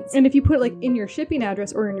makes sense. And if you put it, in your shipping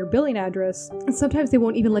address or in your billing address, sometimes they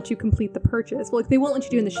won't even let you complete the purchase. Well, they won't let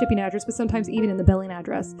you do it in the shipping address, but sometimes even in the billing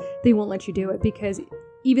address, they won't let you do it because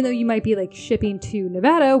even though you might be shipping to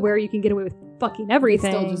Nevada where you can get away with fucking They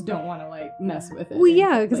everything. still just don't want to like mess with it. Well, and,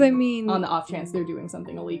 yeah, because like, I mean, on the off chance they're doing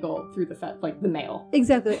something illegal through the mail.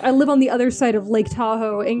 exactly. I live on the other side of Lake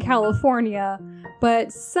Tahoe in California,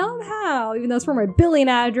 but somehow, even though it's where my billing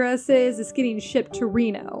address is, it's getting shipped to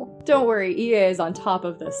Reno. Don't worry, EA is on top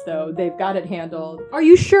of this though. They've got it handled. Are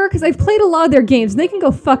you sure? Because I've played a lot of their games, and they can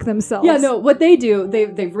go fuck themselves. Yeah, no, what they do,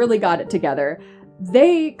 they've really got it together.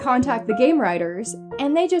 They contact the game writers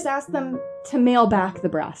and they just ask them to mail back the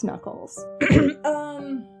brass knuckles.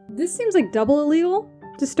 This seems like double illegal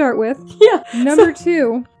to start with. Yeah. Number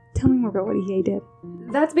 2. Tell me more about what EA did.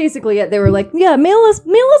 That's basically it. They were like, yeah, mail us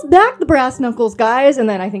back the brass knuckles, guys. And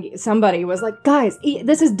then I think somebody was like, guys,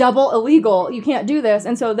 this is double illegal. You can't do this.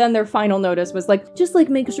 And so then their final notice was like, just like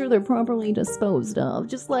make sure they're properly disposed of.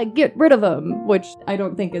 Just like get rid of them, which I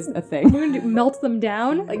don't think is a thing. We're gonna melt them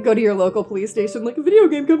down? Like go to your local police station, like a video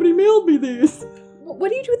game company mailed me these. What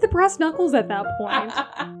do you do with the brass knuckles at that point?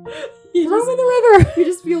 You Throw just- them in the river. You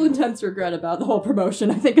just feel intense regret about the whole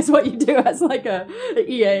promotion, I think is what you do as like a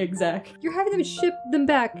EA exec. You're having them ship them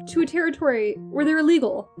back to a territory where they're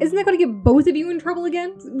illegal. Isn't that going to get both of you in trouble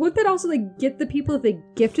again? Wouldn't that also like get the people that they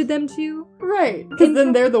gifted them to? Right, because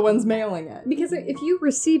then they're the ones mailing it. Because if you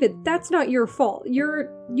receive it, that's not your fault.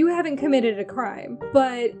 You haven't committed a crime.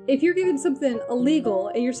 But if you're given something illegal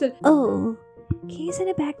and you're said, "Oh, can you send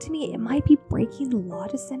it back to me? It might be breaking the law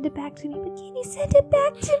to send it back to me, but can you send it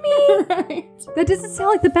back to me?" Right. That doesn't sound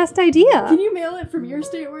like the best idea. Can you mail it from your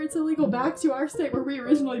state where it's illegal back to our state where we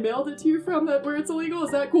originally mailed it to you from where it's illegal?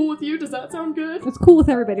 Is that cool with you? Does that sound good? It's cool with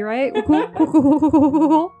everybody, right? We're cool?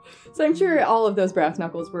 Cool. So I'm sure all of those brass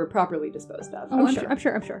knuckles were properly disposed of. Oh, I'm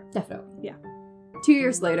sure. Definitely. Yeah. 2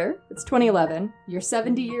 years later, it's 2011, you're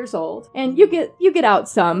 70 years old, and you get out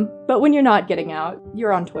some, but when you're not getting out,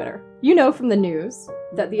 you're on Twitter. You know from the news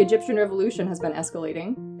that the Egyptian revolution has been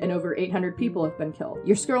escalating, and over 800 people have been killed.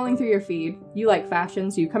 You're scrolling through your feed, you like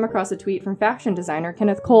fashion, so you come across a tweet from fashion designer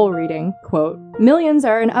Kenneth Cole reading, quote, "Millions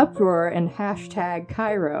are in uproar in hashtag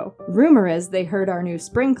Cairo. Rumor is they heard our new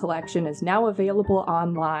spring collection is now available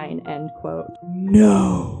online," end quote.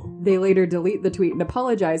 No! They later delete the tweet and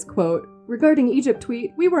apologize, quote, "Regarding Egypt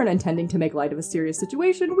tweet, we weren't intending to make light of a serious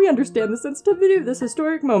situation. We understand the sensitivity of this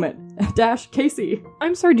historic moment. Dash Casey."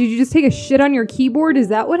 I'm sorry, did you just take a shit on your keyboard? Is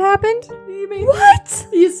that what happened? You mean what?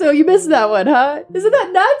 So you missed that one, huh? Isn't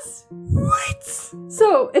that nuts? What?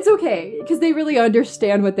 So it's okay, because they really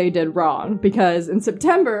understand what they did wrong, because in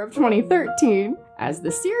September of 2013, as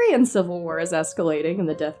the Syrian civil war is escalating and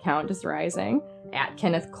the death count is rising, at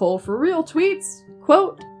Kenneth Cole for Real tweets,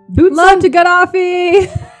 quote, "Boots Love on to Gaddafi!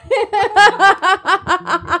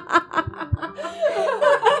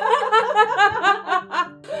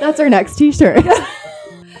 That's our next t-shirt.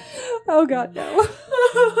 Oh god, no.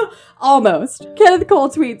 Almost. Kenneth Cole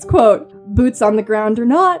tweets, quote, "Boots on the ground or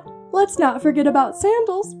not, let's not forget about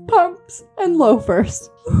sandals, pumps, and loafers."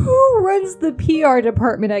 Who runs the PR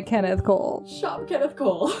department at Kenneth Cole? Shop Kenneth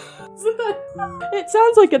Cole. Isn't that... It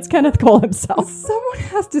sounds like it's Kenneth Cole himself. Someone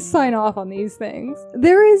has to sign off on these things.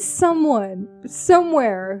 There is someone,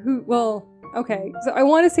 somewhere, who, well, okay, so I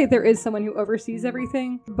want to say there is someone who oversees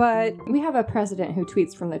everything, but We have a president who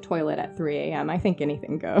tweets from the toilet at 3 a.m. I think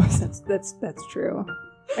anything goes. that's true.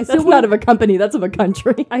 That's not of a company, that's of a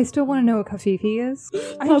country. I still want to know what Kafifi is.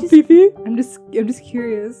 Kafifi? I'm just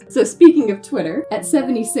curious. So speaking of Twitter, at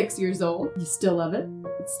 76 years old, you still love it.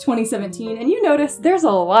 It's 2017, and you notice there's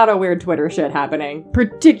a lot of weird Twitter shit happening,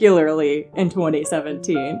 particularly in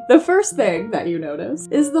 2017. The first thing that you notice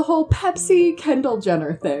is the whole Pepsi Kendall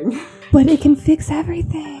Jenner thing. But it can fix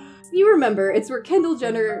everything. You remember, it's where Kendall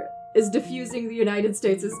Jenner is diffusing the United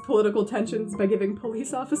States' political tensions by giving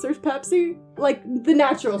police officers Pepsi. Like, the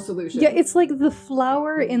natural solution. Yeah, it's like the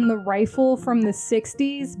flower in the rifle from the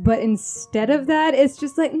 60s, but instead of that, it's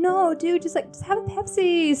just like, no, dude, just have a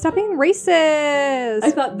Pepsi. Stop being racist.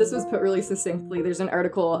 I thought this was put really succinctly. There's an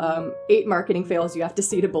article, 8 Marketing Fails You Have to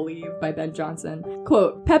See to Believe by Ben Johnson.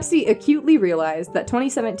 Quote, "Pepsi acutely realized that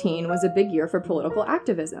 2017 was a big year for political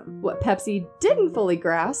activism. What Pepsi didn't fully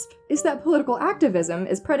grasp is that political activism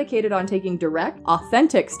is predicated on taking direct,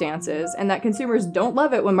 authentic stances, and that consumers don't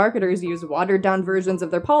love it when marketers use watered-down versions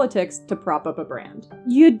of their politics to prop up a brand."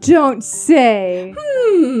 You don't say.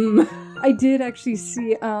 Hmm. I did actually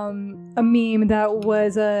see a meme that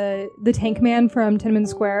was the tank man from Tiananmen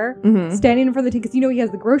Square standing in front of the tank, because he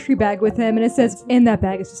has the grocery bag with him, and it says, "In that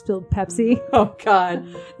bag is just filled with Pepsi." Oh god.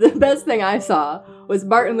 The best thing I saw was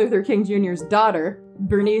Martin Luther King Jr.'s daughter,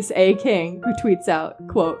 Bernice A. King, who tweets out,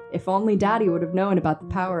 quote, "If only daddy would have known about the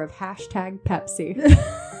power of hashtag Pepsi."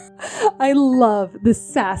 I love the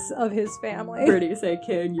sass of his family. Bernice A.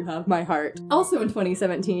 King, you have my heart. Also in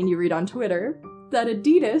 2017, you read on Twitter that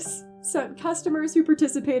Adidas sent customers who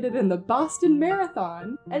participated in the Boston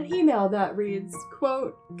Marathon an email that reads,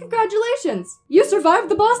 quote, "Congratulations! You survived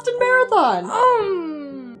the Boston Marathon!"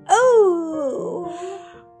 Oh!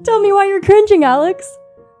 Tell me why you're cringing, Alex.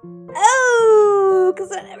 Oh! Because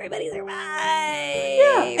not everybody survived!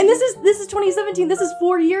 Yeah, and this is 2017. This is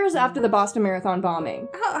 4 years after the Boston Marathon bombing.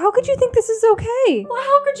 How could you think this is okay? Well,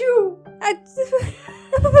 how could you?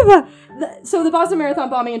 So the Boston Marathon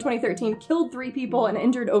bombing in 2013 killed 3 people and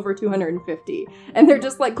injured over 250. And they're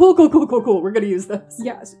just like, cool, we're gonna use this.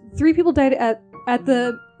 Yes, 3 people died at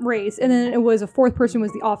the race, and then it was a 4th person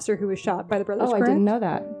was the officer who was shot by the brothers. Oh, correct? I didn't know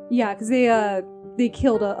that. Yeah, because they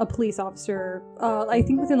killed a police officer, I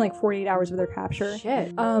think within like 48 hours of their capture.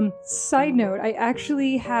 Shit. Side note, I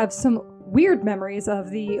actually have some weird memories of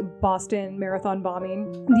the Boston Marathon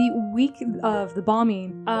bombing. The week of the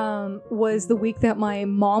bombing was the week that my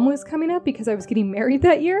mom was coming up because I was getting married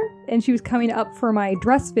that year, and she was coming up for my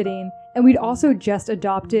dress fitting. And we'd also just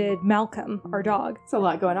adopted Malcolm, our dog. It's a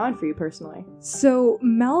lot going on for you personally. So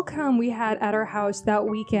Malcolm we had at our house that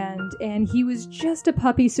weekend, and he was just a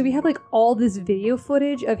puppy. So we have like all this video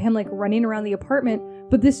footage of him like running around the apartment.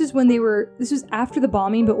 But this was after the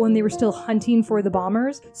bombing, but when they were still hunting for the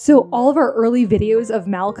bombers. So all of our early videos of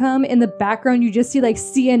Malcolm, in the background, you just see like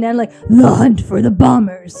CNN, like, the hunt for the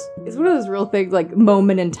bombers. It's one of those real things, like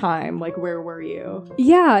moment in time, like where were you?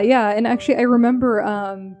 Yeah. And actually I remember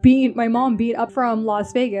my mom being up from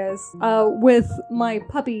Las Vegas with my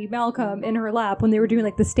puppy Malcolm in her lap when they were doing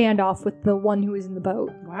like the standoff with the one who was in the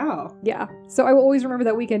boat. Wow. Yeah. So I will always remember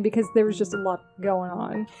that weekend because there was just a lot going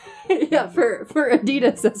on. Yeah, for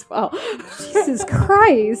Adidas as well. Jesus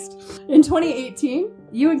Christ. In 2018,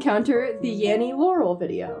 you encounter the Yanny Laurel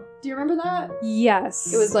video. Do you remember that?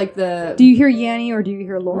 Yes. It was like the... Do you hear Yanny or do you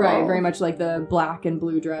hear Laurel? Right, very much like the black and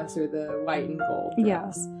blue dress or the white and gold dress.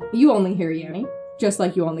 Yes. You only hear Yanny, just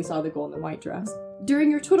like you only saw the gold and white dress.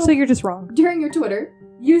 During your Twitter... So you're just wrong. During your Twitter,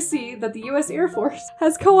 you see that the U.S. Air Force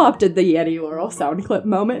has co-opted the Yanny Laurel sound clip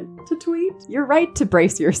moment to tweet. You're right to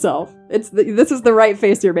brace yourself. This is the right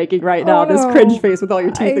face you're making right now, this cringe face with all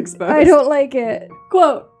your teeth exposed. I don't like it.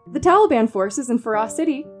 Quote, "The Taliban forces in Farah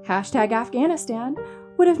City, #Afghanistan,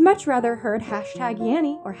 would have much rather heard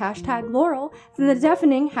 #Yanny or #Laurel than the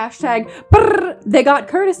deafening #brrr they got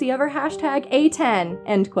courtesy over #A10,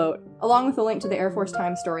 end quote. Along with a link to the Air Force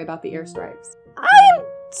Times story about the airstrikes. I'm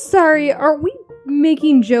sorry, are we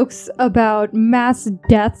making jokes about mass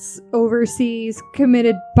deaths overseas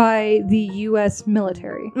committed by the U.S.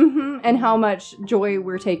 military? Mm-hmm, and how much joy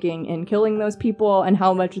we're taking in killing those people and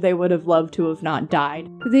how much they would have loved to have not died.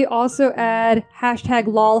 Did they also add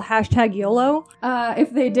 #lol, #YOLO?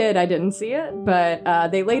 If they did, I didn't see it,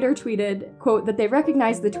 but they later tweeted, quote, that they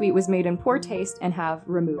recognized the tweet was made in poor taste and have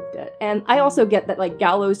removed it. And I also get that, like,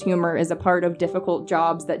 gallows humor is a part of difficult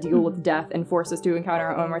jobs that deal with death and force us to encounter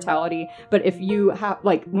our own mortality, but if you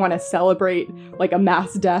want to celebrate, like, a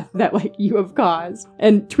mass death that, like, you have caused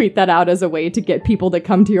and tweet that out as a way to get people to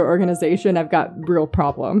come to your organization, I've got real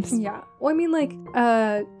problems. Yeah. Well, I mean, like,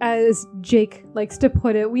 as Jake likes to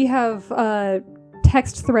put it, we have a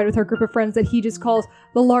text thread with our group of friends that he just calls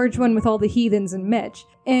the large one with all the heathens and Mitch.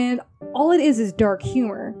 And all it is dark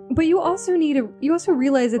humor. But you also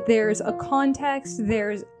realize that there's a context,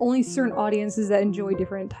 there's only certain audiences that enjoy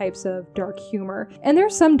different types of dark humor. And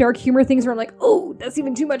there's some dark humor things where I'm like, oh, that's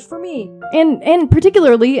even too much for me. And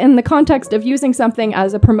particularly in the context of using something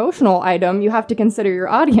as a promotional item, you have to consider your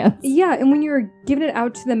audience. Yeah, and when you're giving it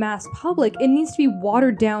out to the mass public, it needs to be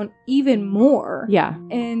watered down even more. Yeah.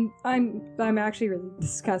 And I'm actually really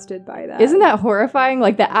disgusted by that. Isn't that horrifying?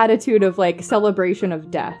 Like, the attitude of, like, celebration of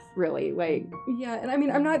death, really. Like, yeah, and I mean,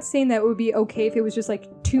 I'm not saying that it would be okay if it was just like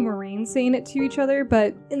 2 Marines saying it to each other,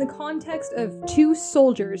 but in the context of 2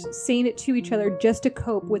 soldiers saying it to each other just to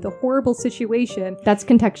cope with a horrible situation, that's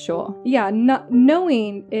contextual. Yeah, not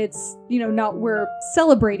knowing it's, not we're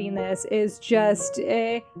celebrating this is just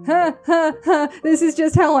a this is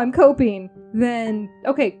just how I'm coping. Then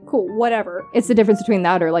okay, cool, whatever. It's the difference between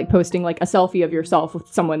that or like posting like a selfie of yourself with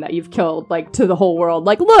someone that you've killed, like, to the whole world.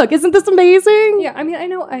 Like, look, isn't this amazing? Yeah, I mean, I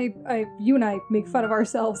know you and I make fun of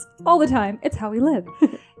ourselves all the time. It's how we live.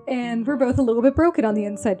 And we're both a little bit broken on the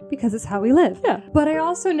inside because it's how we live. Yeah. But I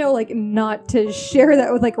also know, like, not to share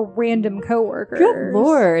that with, like, random coworkers. Good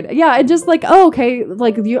Lord. Yeah, and just like, oh, okay,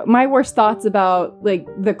 like, my worst thoughts about, like,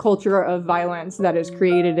 the culture of violence that is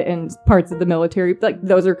created in parts of the military, like,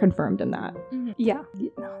 those are confirmed in that. Mm-hmm. Yeah.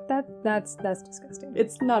 No, that's disgusting.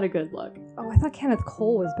 It's not a good look. Oh, I thought Kenneth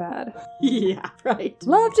Cole was bad. Yeah, right.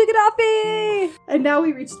 Love Chickadaffi! And now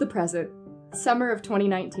we reach the present. Summer of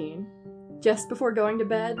 2019. Just before going to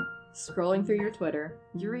bed, scrolling through your Twitter,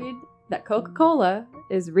 you read that Coca-Cola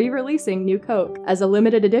is re-releasing New Coke as a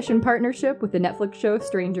limited edition partnership with the Netflix show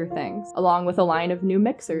Stranger Things, along with a line of new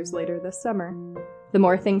mixers later this summer. The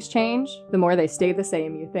more things change, the more they stay the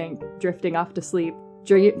same, you think, drifting off to sleep,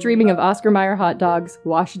 dreaming of Oscar Mayer hot dogs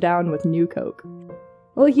washed down with New Coke.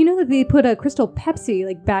 Well, you know that they put a Crystal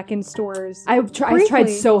Pepsi back in stores. I tried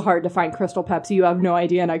so hard to find Crystal Pepsi. You have no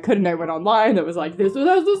idea, and I couldn't. I went online. It was like this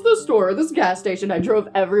store, this gas station. I drove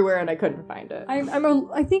everywhere, and I couldn't find it.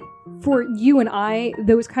 I think for you and I,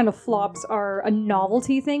 those kind of flops are a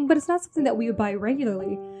novelty thing, but it's not something that we would buy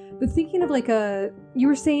regularly. But thinking of you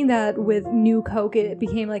were saying that with New Coke, it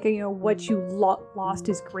became what you lost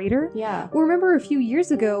is greater. Yeah. Well, remember a few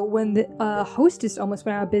years ago when the Hostess almost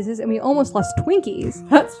went out of business, and we almost lost Twinkies.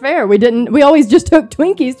 That's fair. We always just took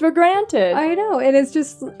Twinkies for granted. I know, and it's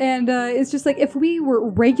just like if we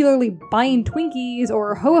were regularly buying Twinkies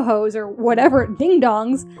or Ho-Hos or whatever, Ding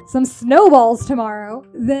Dongs, some snowballs tomorrow,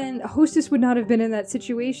 then Hostess would not have been in that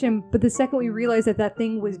situation. But the second we realized that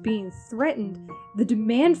thing was being threatened, the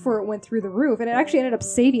demand for it went through the roof, and it actually ended up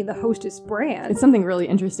saving the Hostess brand. It's something really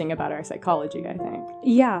interesting about our psychology, I think.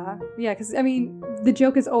 Yeah, because, the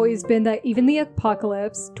joke has always been that even the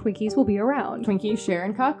apocalypse, Twinkies will be around. Twinkies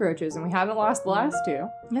sharing cockroaches, and we haven't lost the last two.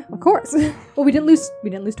 Yeah, of course. Well, we didn't lose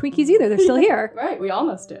Twinkies either. They're still here. Right, we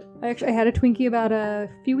almost did. I had a Twinkie about a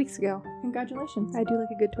few weeks ago. Congratulations. I do like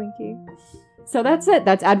a good Twinkie. So that's it.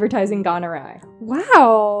 That's advertising gone awry.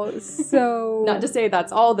 Wow. So... Not to say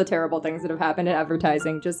that's all the terrible things that have happened in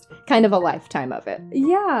advertising, just kind of a lifetime of it.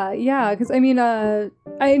 Yeah. Because,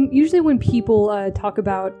 I usually when people talk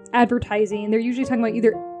about advertising, they're usually talking about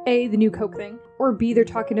either A, the New Coke thing, or B, they're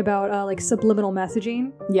talking about subliminal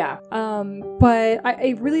messaging. Yeah. But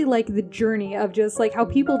I really like the journey of just how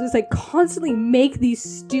people just constantly make these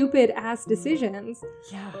stupid ass decisions.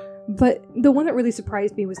 Yeah. But the one that really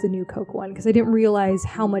surprised me was the New Coke one, because I didn't realize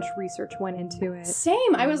how much research went into it.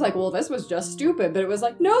 Same. I was like, well, this was just stupid. But it was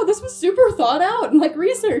like, no, this was super thought out and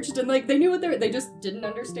researched. And they knew what they just didn't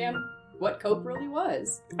understand what Coke really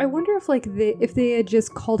was. I wonder if they had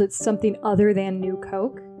just called it something other than New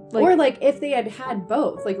Coke. Or if they had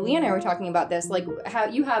both. Lee and I were talking about this, how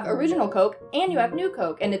you have original Coke and you have New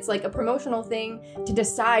Coke, and it's a promotional thing to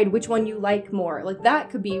decide which one you like more. That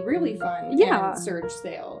could be really fun. Yeah. And surge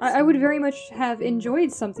sales. I would very much have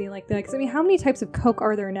enjoyed something like that, because how many types of Coke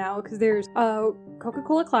are there now? Because there's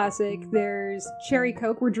Coca-Cola Classic, there's Cherry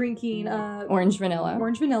Coke, we're drinking Orange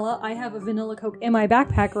Vanilla. I have a Vanilla Coke in my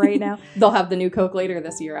backpack right now. They'll have the New Coke later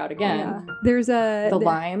this year out again. Yeah. There's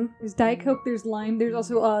lime. There's Diet Coke, there's lime, there's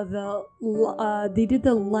also they did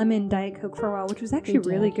the lemon Diet Coke for a while, which was actually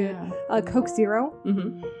really good. Yeah. Coke Zero.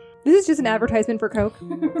 Mm-hmm. This is just an advertisement for Coke.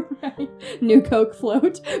 Right. New Coke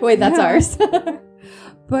float. Wait, that's ours.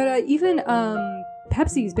 But even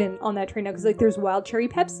Pepsi's been on that train now, because there's Wild Cherry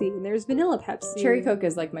Pepsi and there's Vanilla Pepsi. Cherry Coke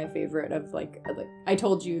is my favorite of I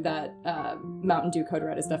told you that Mountain Dew Code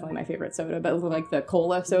Red is definitely my favorite soda, but the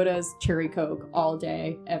cola sodas, Cherry Coke all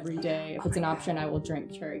day, every day. If it's an option, I will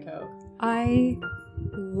drink Cherry Coke. I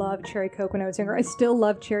loved Cherry Coke when I was younger. I still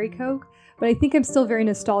love Cherry Coke, but I think I'm still very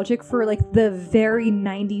nostalgic for the very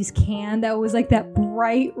 90s can that was that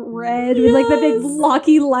bright red with the big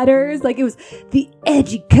blocky letters. It was the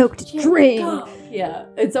edgy Coke to drink. Yeah,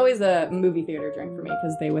 it's always a movie theater drink for me,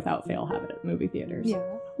 because they without fail have it at movie theaters. Yeah.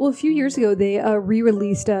 Well, a few years ago they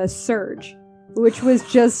re-released Surge, which was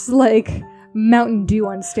just Mountain Dew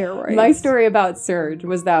on steroids. My story about Surge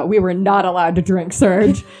was that we were not allowed to drink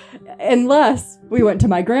Surge unless we went to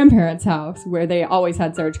my grandparents' house, where they always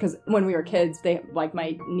had Surge, because when we were kids, they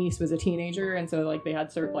my niece was a teenager, and so they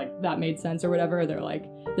had Surge, that made sense or whatever. They're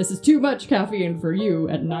this is too much caffeine for you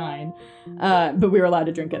at 9. But we were allowed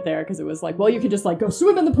to drink it there, because it was you could just go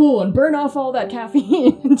swim in the pool and burn off all that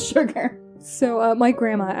caffeine and sugar. So my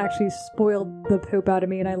grandma actually spoiled the poop out of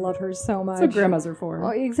me, and I love her so much. That's what grandmas are for. Oh,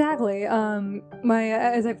 exactly.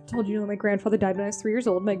 As I've told you, my grandfather died when I was 3 years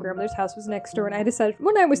old. My grandmother's house was next door, and I decided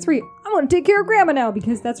when I was 3, I'm going to take care of grandma now,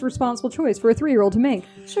 because that's a responsible choice for a 3-year-old to make.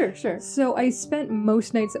 Sure. So I spent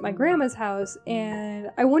most nights at my grandma's house, and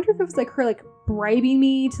I wonder if it was her bribing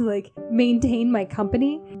me to maintain my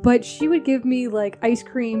company, but she would give me ice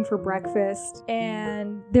cream for breakfast,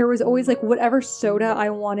 and there was always whatever soda I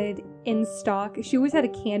wanted in stock. She always had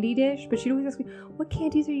a candy dish, but she'd always ask me, what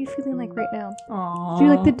candies are you feeling right now? Aww. Do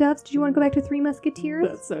you like the Doves? Do you want to go back to Three Musketeers?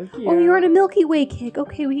 That's so cute. Oh, you're on a Milky Way kick.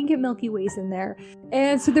 Okay, we can get Milky Ways in there.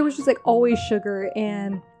 And so there was just always sugar,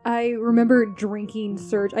 and I remember drinking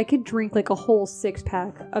Surge. I could drink like a whole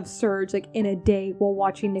 6-pack of Surge like in a day while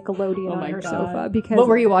watching Nickelodeon on her sofa. Because what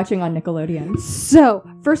were you watching on Nickelodeon? So,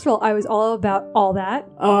 first of all, I was all about All That.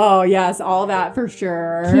 Oh, yes, All That for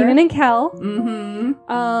sure. Kenan and Kel.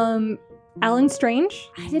 Mm-hmm. Alan Strange.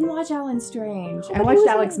 I didn't watch Alan Strange. I watched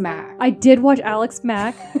Alex Mack. I did watch Alex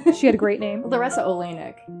Mack. She had a great name. Larissa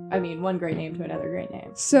Oleynik. I mean, one great name to another great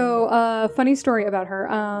name. So, funny story about her.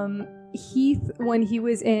 Heath, when he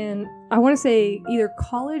was in, I want to say either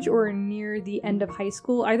college or near the end of high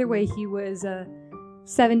school, either way, he was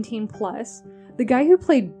 17 plus. The guy who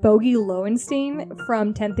played Bogey Lowenstein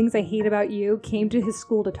from 10 Things I Hate About You came to his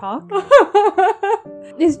school to talk.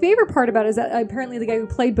 His favorite part about it is that apparently the guy who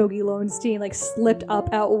played Bogey Lowenstein like slipped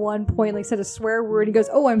up at one point, like said a swear word. He goes,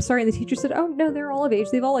 "Oh, I'm sorry." And the teacher said, "Oh, no, they're all of age.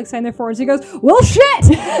 They've all like signed their forms." He goes, "Well, shit!"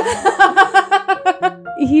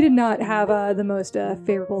 He did not have the most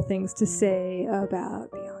favorable things to say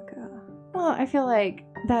about Bianca. Well, I feel like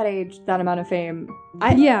that age, that amount of fame.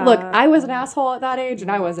 Yeah. Look, I was an asshole at that age, and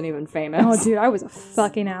I wasn't even famous. Oh, dude, I was a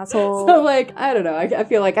fucking asshole. So, like, I don't know. I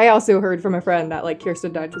feel like I also heard from a friend that, like,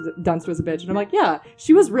 Kirsten Dunst was a bitch. And I'm like, yeah,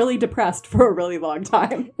 she was really depressed for a really long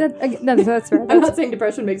time. That's fair. I'm not saying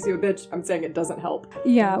depression makes you a bitch. I'm saying it doesn't help.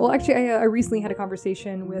 Yeah, well, actually, I recently had a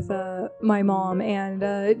conversation with my mom,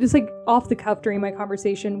 and just, like, off the cuff during my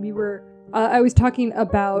conversation, we were... I was talking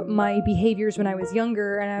about my behaviors when I was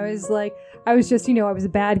younger, and I was like, I was just, I was a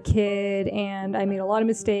bad kid, and I made a lot of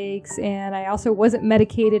mistakes, and I also wasn't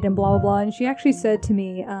medicated, and blah, blah, blah. And she actually said to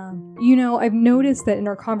me, I've noticed that in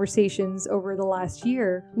our conversations over the last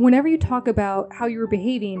year, whenever you talk about how you were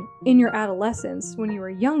behaving in your adolescence, when you were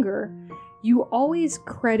younger, you always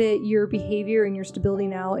credit your behavior and your stability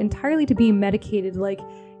now entirely to being medicated, like,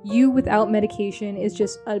 you without medication is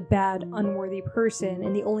just a bad, unworthy person,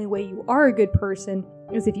 and the only way you are a good person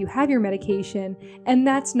is if you have your medication, and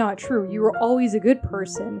that's not true. You were always a good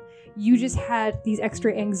person. You just had these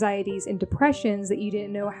extra anxieties and depressions that you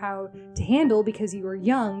didn't know how to handle because you were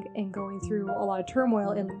young and going through a lot of turmoil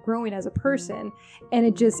and growing as a person, and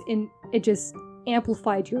it just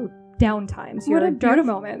amplified your downtimes, your dark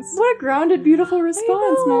moments. What a grounded, beautiful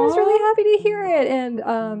response, Mom. I was really happy to hear it,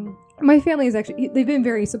 and my family is actually, they've been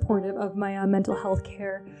very supportive of my mental health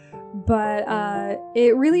care, but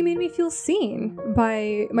it really made me feel seen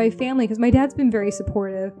by my family because my dad's been very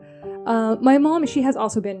supportive. My mom, she has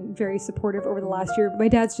also been very supportive over the last year, but my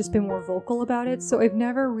dad's just been more vocal about it, so I've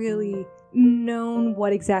never really known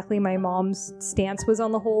what exactly my mom's stance was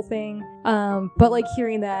on the whole thing. But like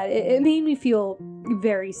hearing that, it made me feel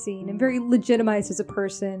very seen and very legitimized as a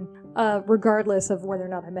person, regardless of whether or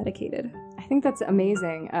not I'm medicated. I think that's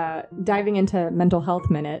amazing. Diving into Mental Health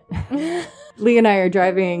Minute. Lee and I are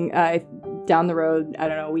driving down the road, I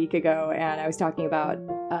don't know, a week ago, and I was talking about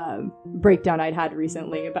a breakdown I'd had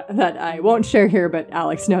recently that I won't share here, but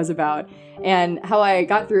Alex knows about, and how I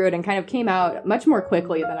got through it and kind of came out much more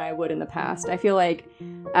quickly than I would in the past. I feel like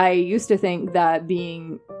I used to think that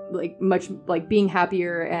being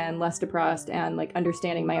happier and less depressed and like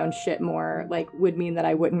understanding my own shit more like would mean that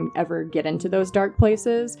I wouldn't ever get into those dark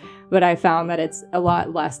places, but I found that it's a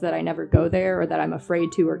lot less that I never go there or that I'm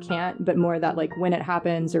afraid to or can't, but more that like when it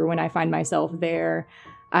happens or when I find myself there,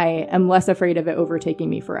 I am less afraid of it overtaking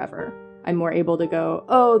me forever. I'm more able to go,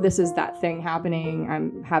 oh, this is that thing happening.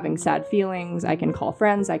 I'm having sad feelings. I can call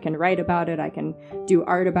friends. I can write about it. I can do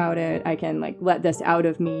art about it. I can like let this out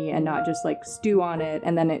of me and not just like stew on it.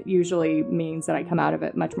 And then it usually means that I come out of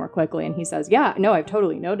it much more quickly. And he says, yeah, no, I've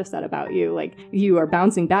totally noticed that about you. Like you are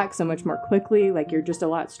bouncing back so much more quickly. Like you're just a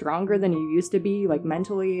lot stronger than you used to be, like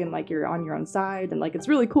mentally, and like you're on your own side. And like it's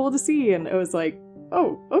really cool to see. And it was like,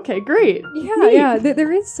 oh, okay, great. Yeah.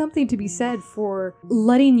 There is something to be said for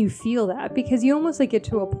letting you feel that, because you almost like get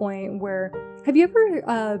to a point where, have you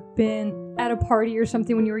ever been at a party or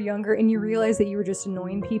something when you were younger and you realize that you were just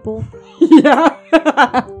annoying people? Yeah.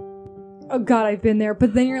 Oh God, I've been there.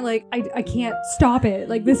 But then you're like, I can't stop it.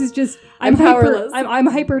 Like this is just, I'm powerless. I'm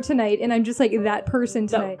hyper tonight, and I'm just like that person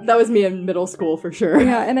tonight. That was me in middle school for sure.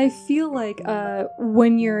 Yeah, and I feel like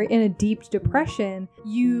when you're in a deep depression,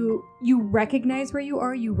 you recognize where you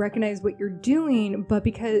are, you recognize what you're doing, but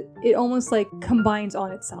because it almost like combines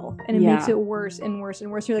on itself, and it makes it worse and worse and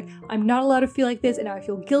worse. You're like, I'm not allowed to feel like this, and now I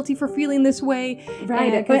feel guilty for feeling this way.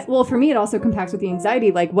 Right. But, well, for me, it also compacts with the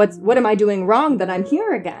anxiety. Like, what am I doing wrong that I'm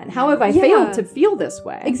here again? How have I failed to feel this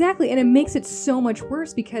way? Exactly, and it makes it so much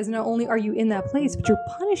worse because not only are you in that place, but you're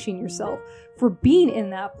punishing yourself for being in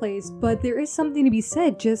that place. But there is something to be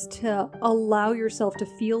said just to allow yourself to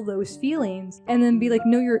feel those feelings and then be like,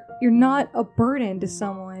 no, you're not a burden to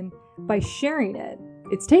someone by sharing it.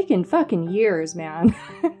 It's taken fucking years, man.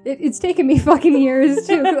 It's taken me fucking years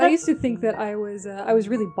too. 'Cause I used to think that I was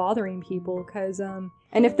really bothering people because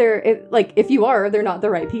And if you are, they're not the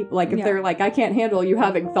right people. Like, if they're like, I can't handle you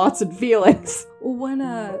having thoughts and feelings.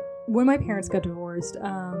 When my parents got divorced,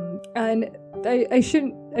 and I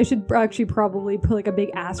should actually probably put like a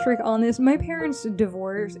big asterisk on this. My parents'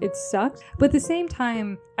 divorce, it sucked, but at the same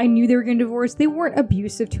time, I knew they were going to divorce. They weren't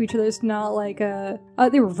abusive to each other. It's not like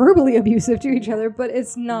they were verbally abusive to each other, but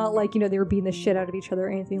it's not like, they were beating the shit out of each other or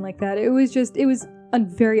anything like that. It was a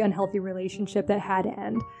very unhealthy relationship that had to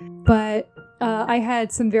end. But I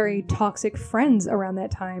had some very toxic friends around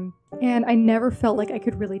that time, and I never felt like I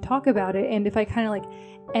could really talk about it. And if I kind of like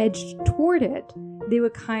edged toward it, they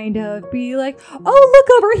would kind of be like, oh,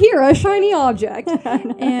 look over here, a shiny object.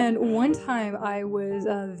 And one time I was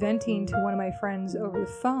venting to one of my friends over the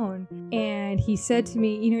phone, and he said to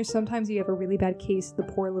me, sometimes you have a really bad case of the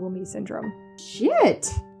poor little me syndrome. Shit.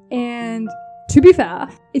 And to be fair,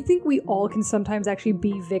 I think we all can sometimes actually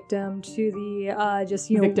be victim to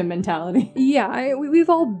the victim mentality. Yeah, we've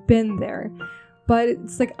all been there. But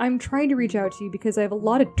it's like, I'm trying to reach out to you because I have a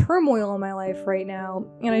lot of turmoil in my life right now.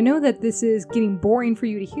 And I know that this is getting boring for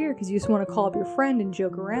you to hear because you just want to call up your friend and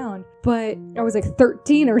joke around. But I was like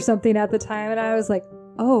 13 or something at the time, and I was like,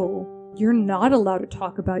 oh, you're not allowed to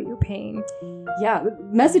talk about your pain. Yeah,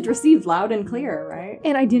 message received loud and clear, right?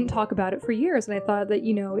 And I didn't talk about it for years. And I thought that,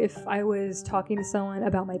 if I was talking to someone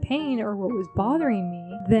about my pain or what was bothering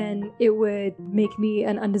me, then it would make me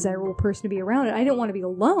an undesirable person to be around. And I didn't want to be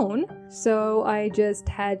alone. So I just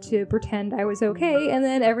had to pretend I was okay. And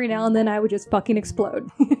then every now and then I would just fucking explode.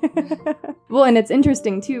 Well, and it's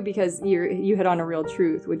interesting too, because you hit on a real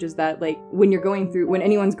truth, which is that like when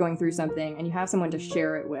anyone's going through something and you have someone to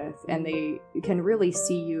share it with, and they can really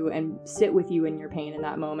see you and sit with you in your pain in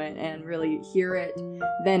that moment and really hear it,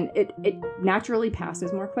 then it naturally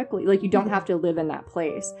passes more quickly. Like, you don't have to live in that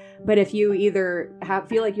place. But if you either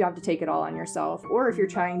feel like you have to take it all on yourself, or if you're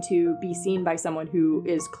trying to be seen by someone who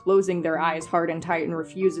is closing their eyes hard and tight and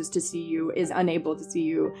refuses to see you, is unable to see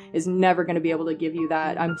you, is never going to be able to give you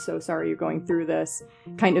that I'm so sorry you're going through this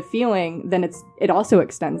kind of feeling, then it also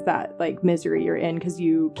extends that like misery you're in, because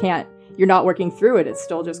you're not working through it. It's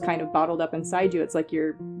still just kind of bottled up inside you. It's like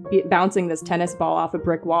you're bouncing this tennis ball off a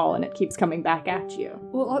brick wall and it keeps coming back at you.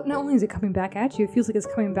 Well, not only is it coming back at you, it feels like it's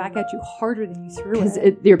coming back at you harder than you threw it.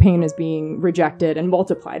 Because your pain is being rejected and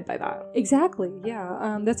multiplied by that. Exactly,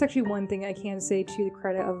 yeah. That's actually one thing I can say to the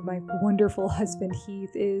credit of my wonderful husband,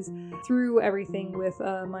 Heath, is through everything with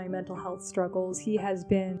my mental health struggles, he has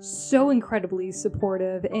been so incredibly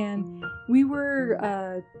supportive. And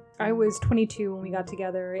I was 22 when we got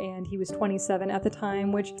together, and he was 27 at the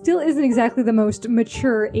time, which still isn't exactly the most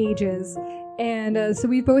mature ages. And so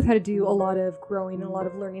we both had to do a lot of growing, a lot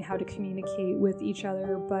of learning how to communicate with each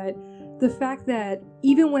other. But the fact that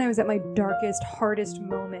even when I was at my darkest, hardest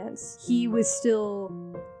moments, he was still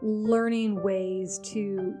learning ways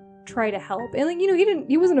to try to help. And like,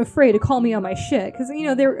 he wasn't afraid to call me on my shit, because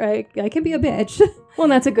I can be a bitch. Well,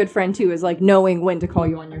 and that's a good friend too, is like knowing when to call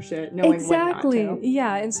you on your shit, knowing exactly. when not to.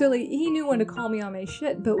 Yeah, and so like he knew when to call me on my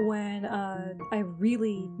shit, but when I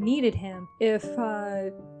really needed him, if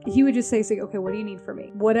he would just say, okay, what do you need from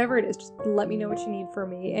me? Whatever it is, just let me know what you need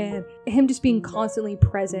from me. And him just being constantly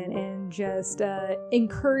present and just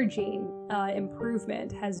encouraging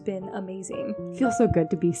improvement has been amazing. It feels so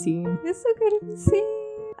good to be seen. It's so good to be seen.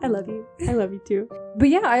 I love you. I love you too. But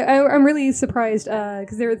yeah, I'm really surprised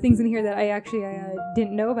because there are things in here that I actually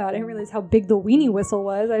didn't know about. I didn't realize how big the weenie whistle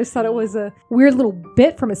was. I just thought it was a weird little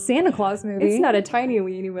bit from a Santa Claus movie. It's not a tiny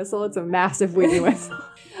weenie whistle. It's a massive weenie whistle.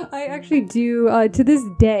 I actually do, to this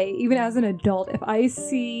day, even as an adult, if I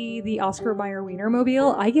see the Oscar Mayer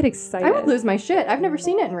Wienermobile, I get excited. I would lose my shit. I've never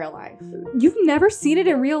seen it in real life. You've never seen it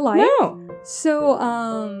in real life? No.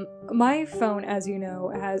 So, my phone, as you know,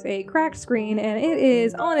 has a cracked screen, and it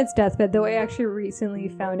is on its deathbed, though I actually recently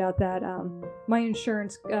found out that my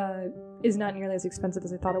insurance is not nearly as expensive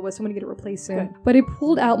as I thought it was, so I'm going to get it replaced soon. Good. But I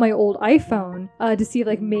pulled out my old iPhone to see if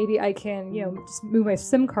like maybe I can, just move my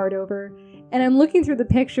SIM card over. And I'm looking through the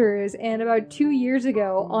pictures, and about 2 years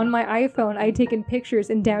ago, on my iPhone, I had taken pictures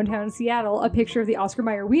in downtown Seattle, a picture of the Oscar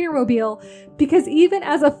Mayer Wienermobile, because even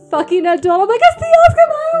as a fucking adult, I'm like, it's the Oscar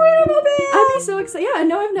Mayer Wienermobile! I'd be so excited. Yeah,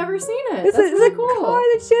 no, I've never seen it. It's That's really a cool. car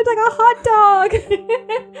that's shaped like a hot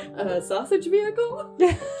dog! A sausage vehicle?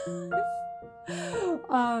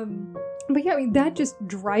 But yeah, I mean, that just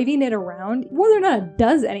driving it around, whether or not it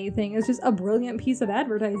does anything, is just a brilliant piece of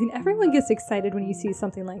advertising. Everyone gets excited when you see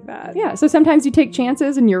something like that. Yeah, so sometimes you take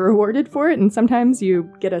chances and you're rewarded for it, and sometimes you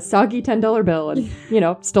get a soggy $10 bill and,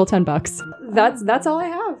 still $10. That's all I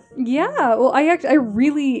have. Yeah, well, I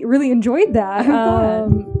really, really enjoyed that. I'm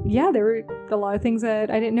glad. Yeah, there were a lot of things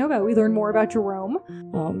that I didn't know about. We learned more about Jerome.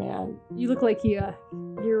 Oh man, You look like you're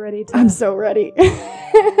ready to. I'm so ready.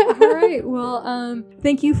 All right. Well,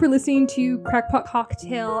 thank you for listening to Crackpot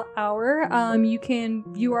Cocktail Hour. You can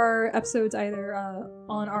view our episodes either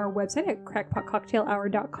on our website at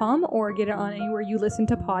crackpotcocktailhour.com or get it on anywhere you listen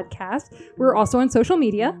to podcasts. We're also on social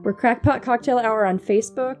media. We're Crackpot Cocktail Hour on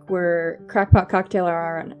Facebook. We're Crackpot Cocktail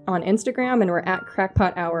Hour on Instagram, and we're at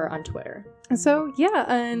Crackpot Hour on Twitter. So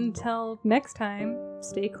yeah, until next time,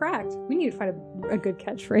 stay cracked. We need to find a good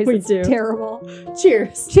catchphrase. We It's do. Terrible.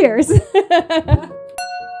 Cheers. Cheers.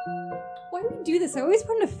 Why do we do this? I always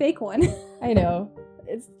put in a fake one. I know.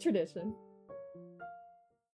 It's tradition.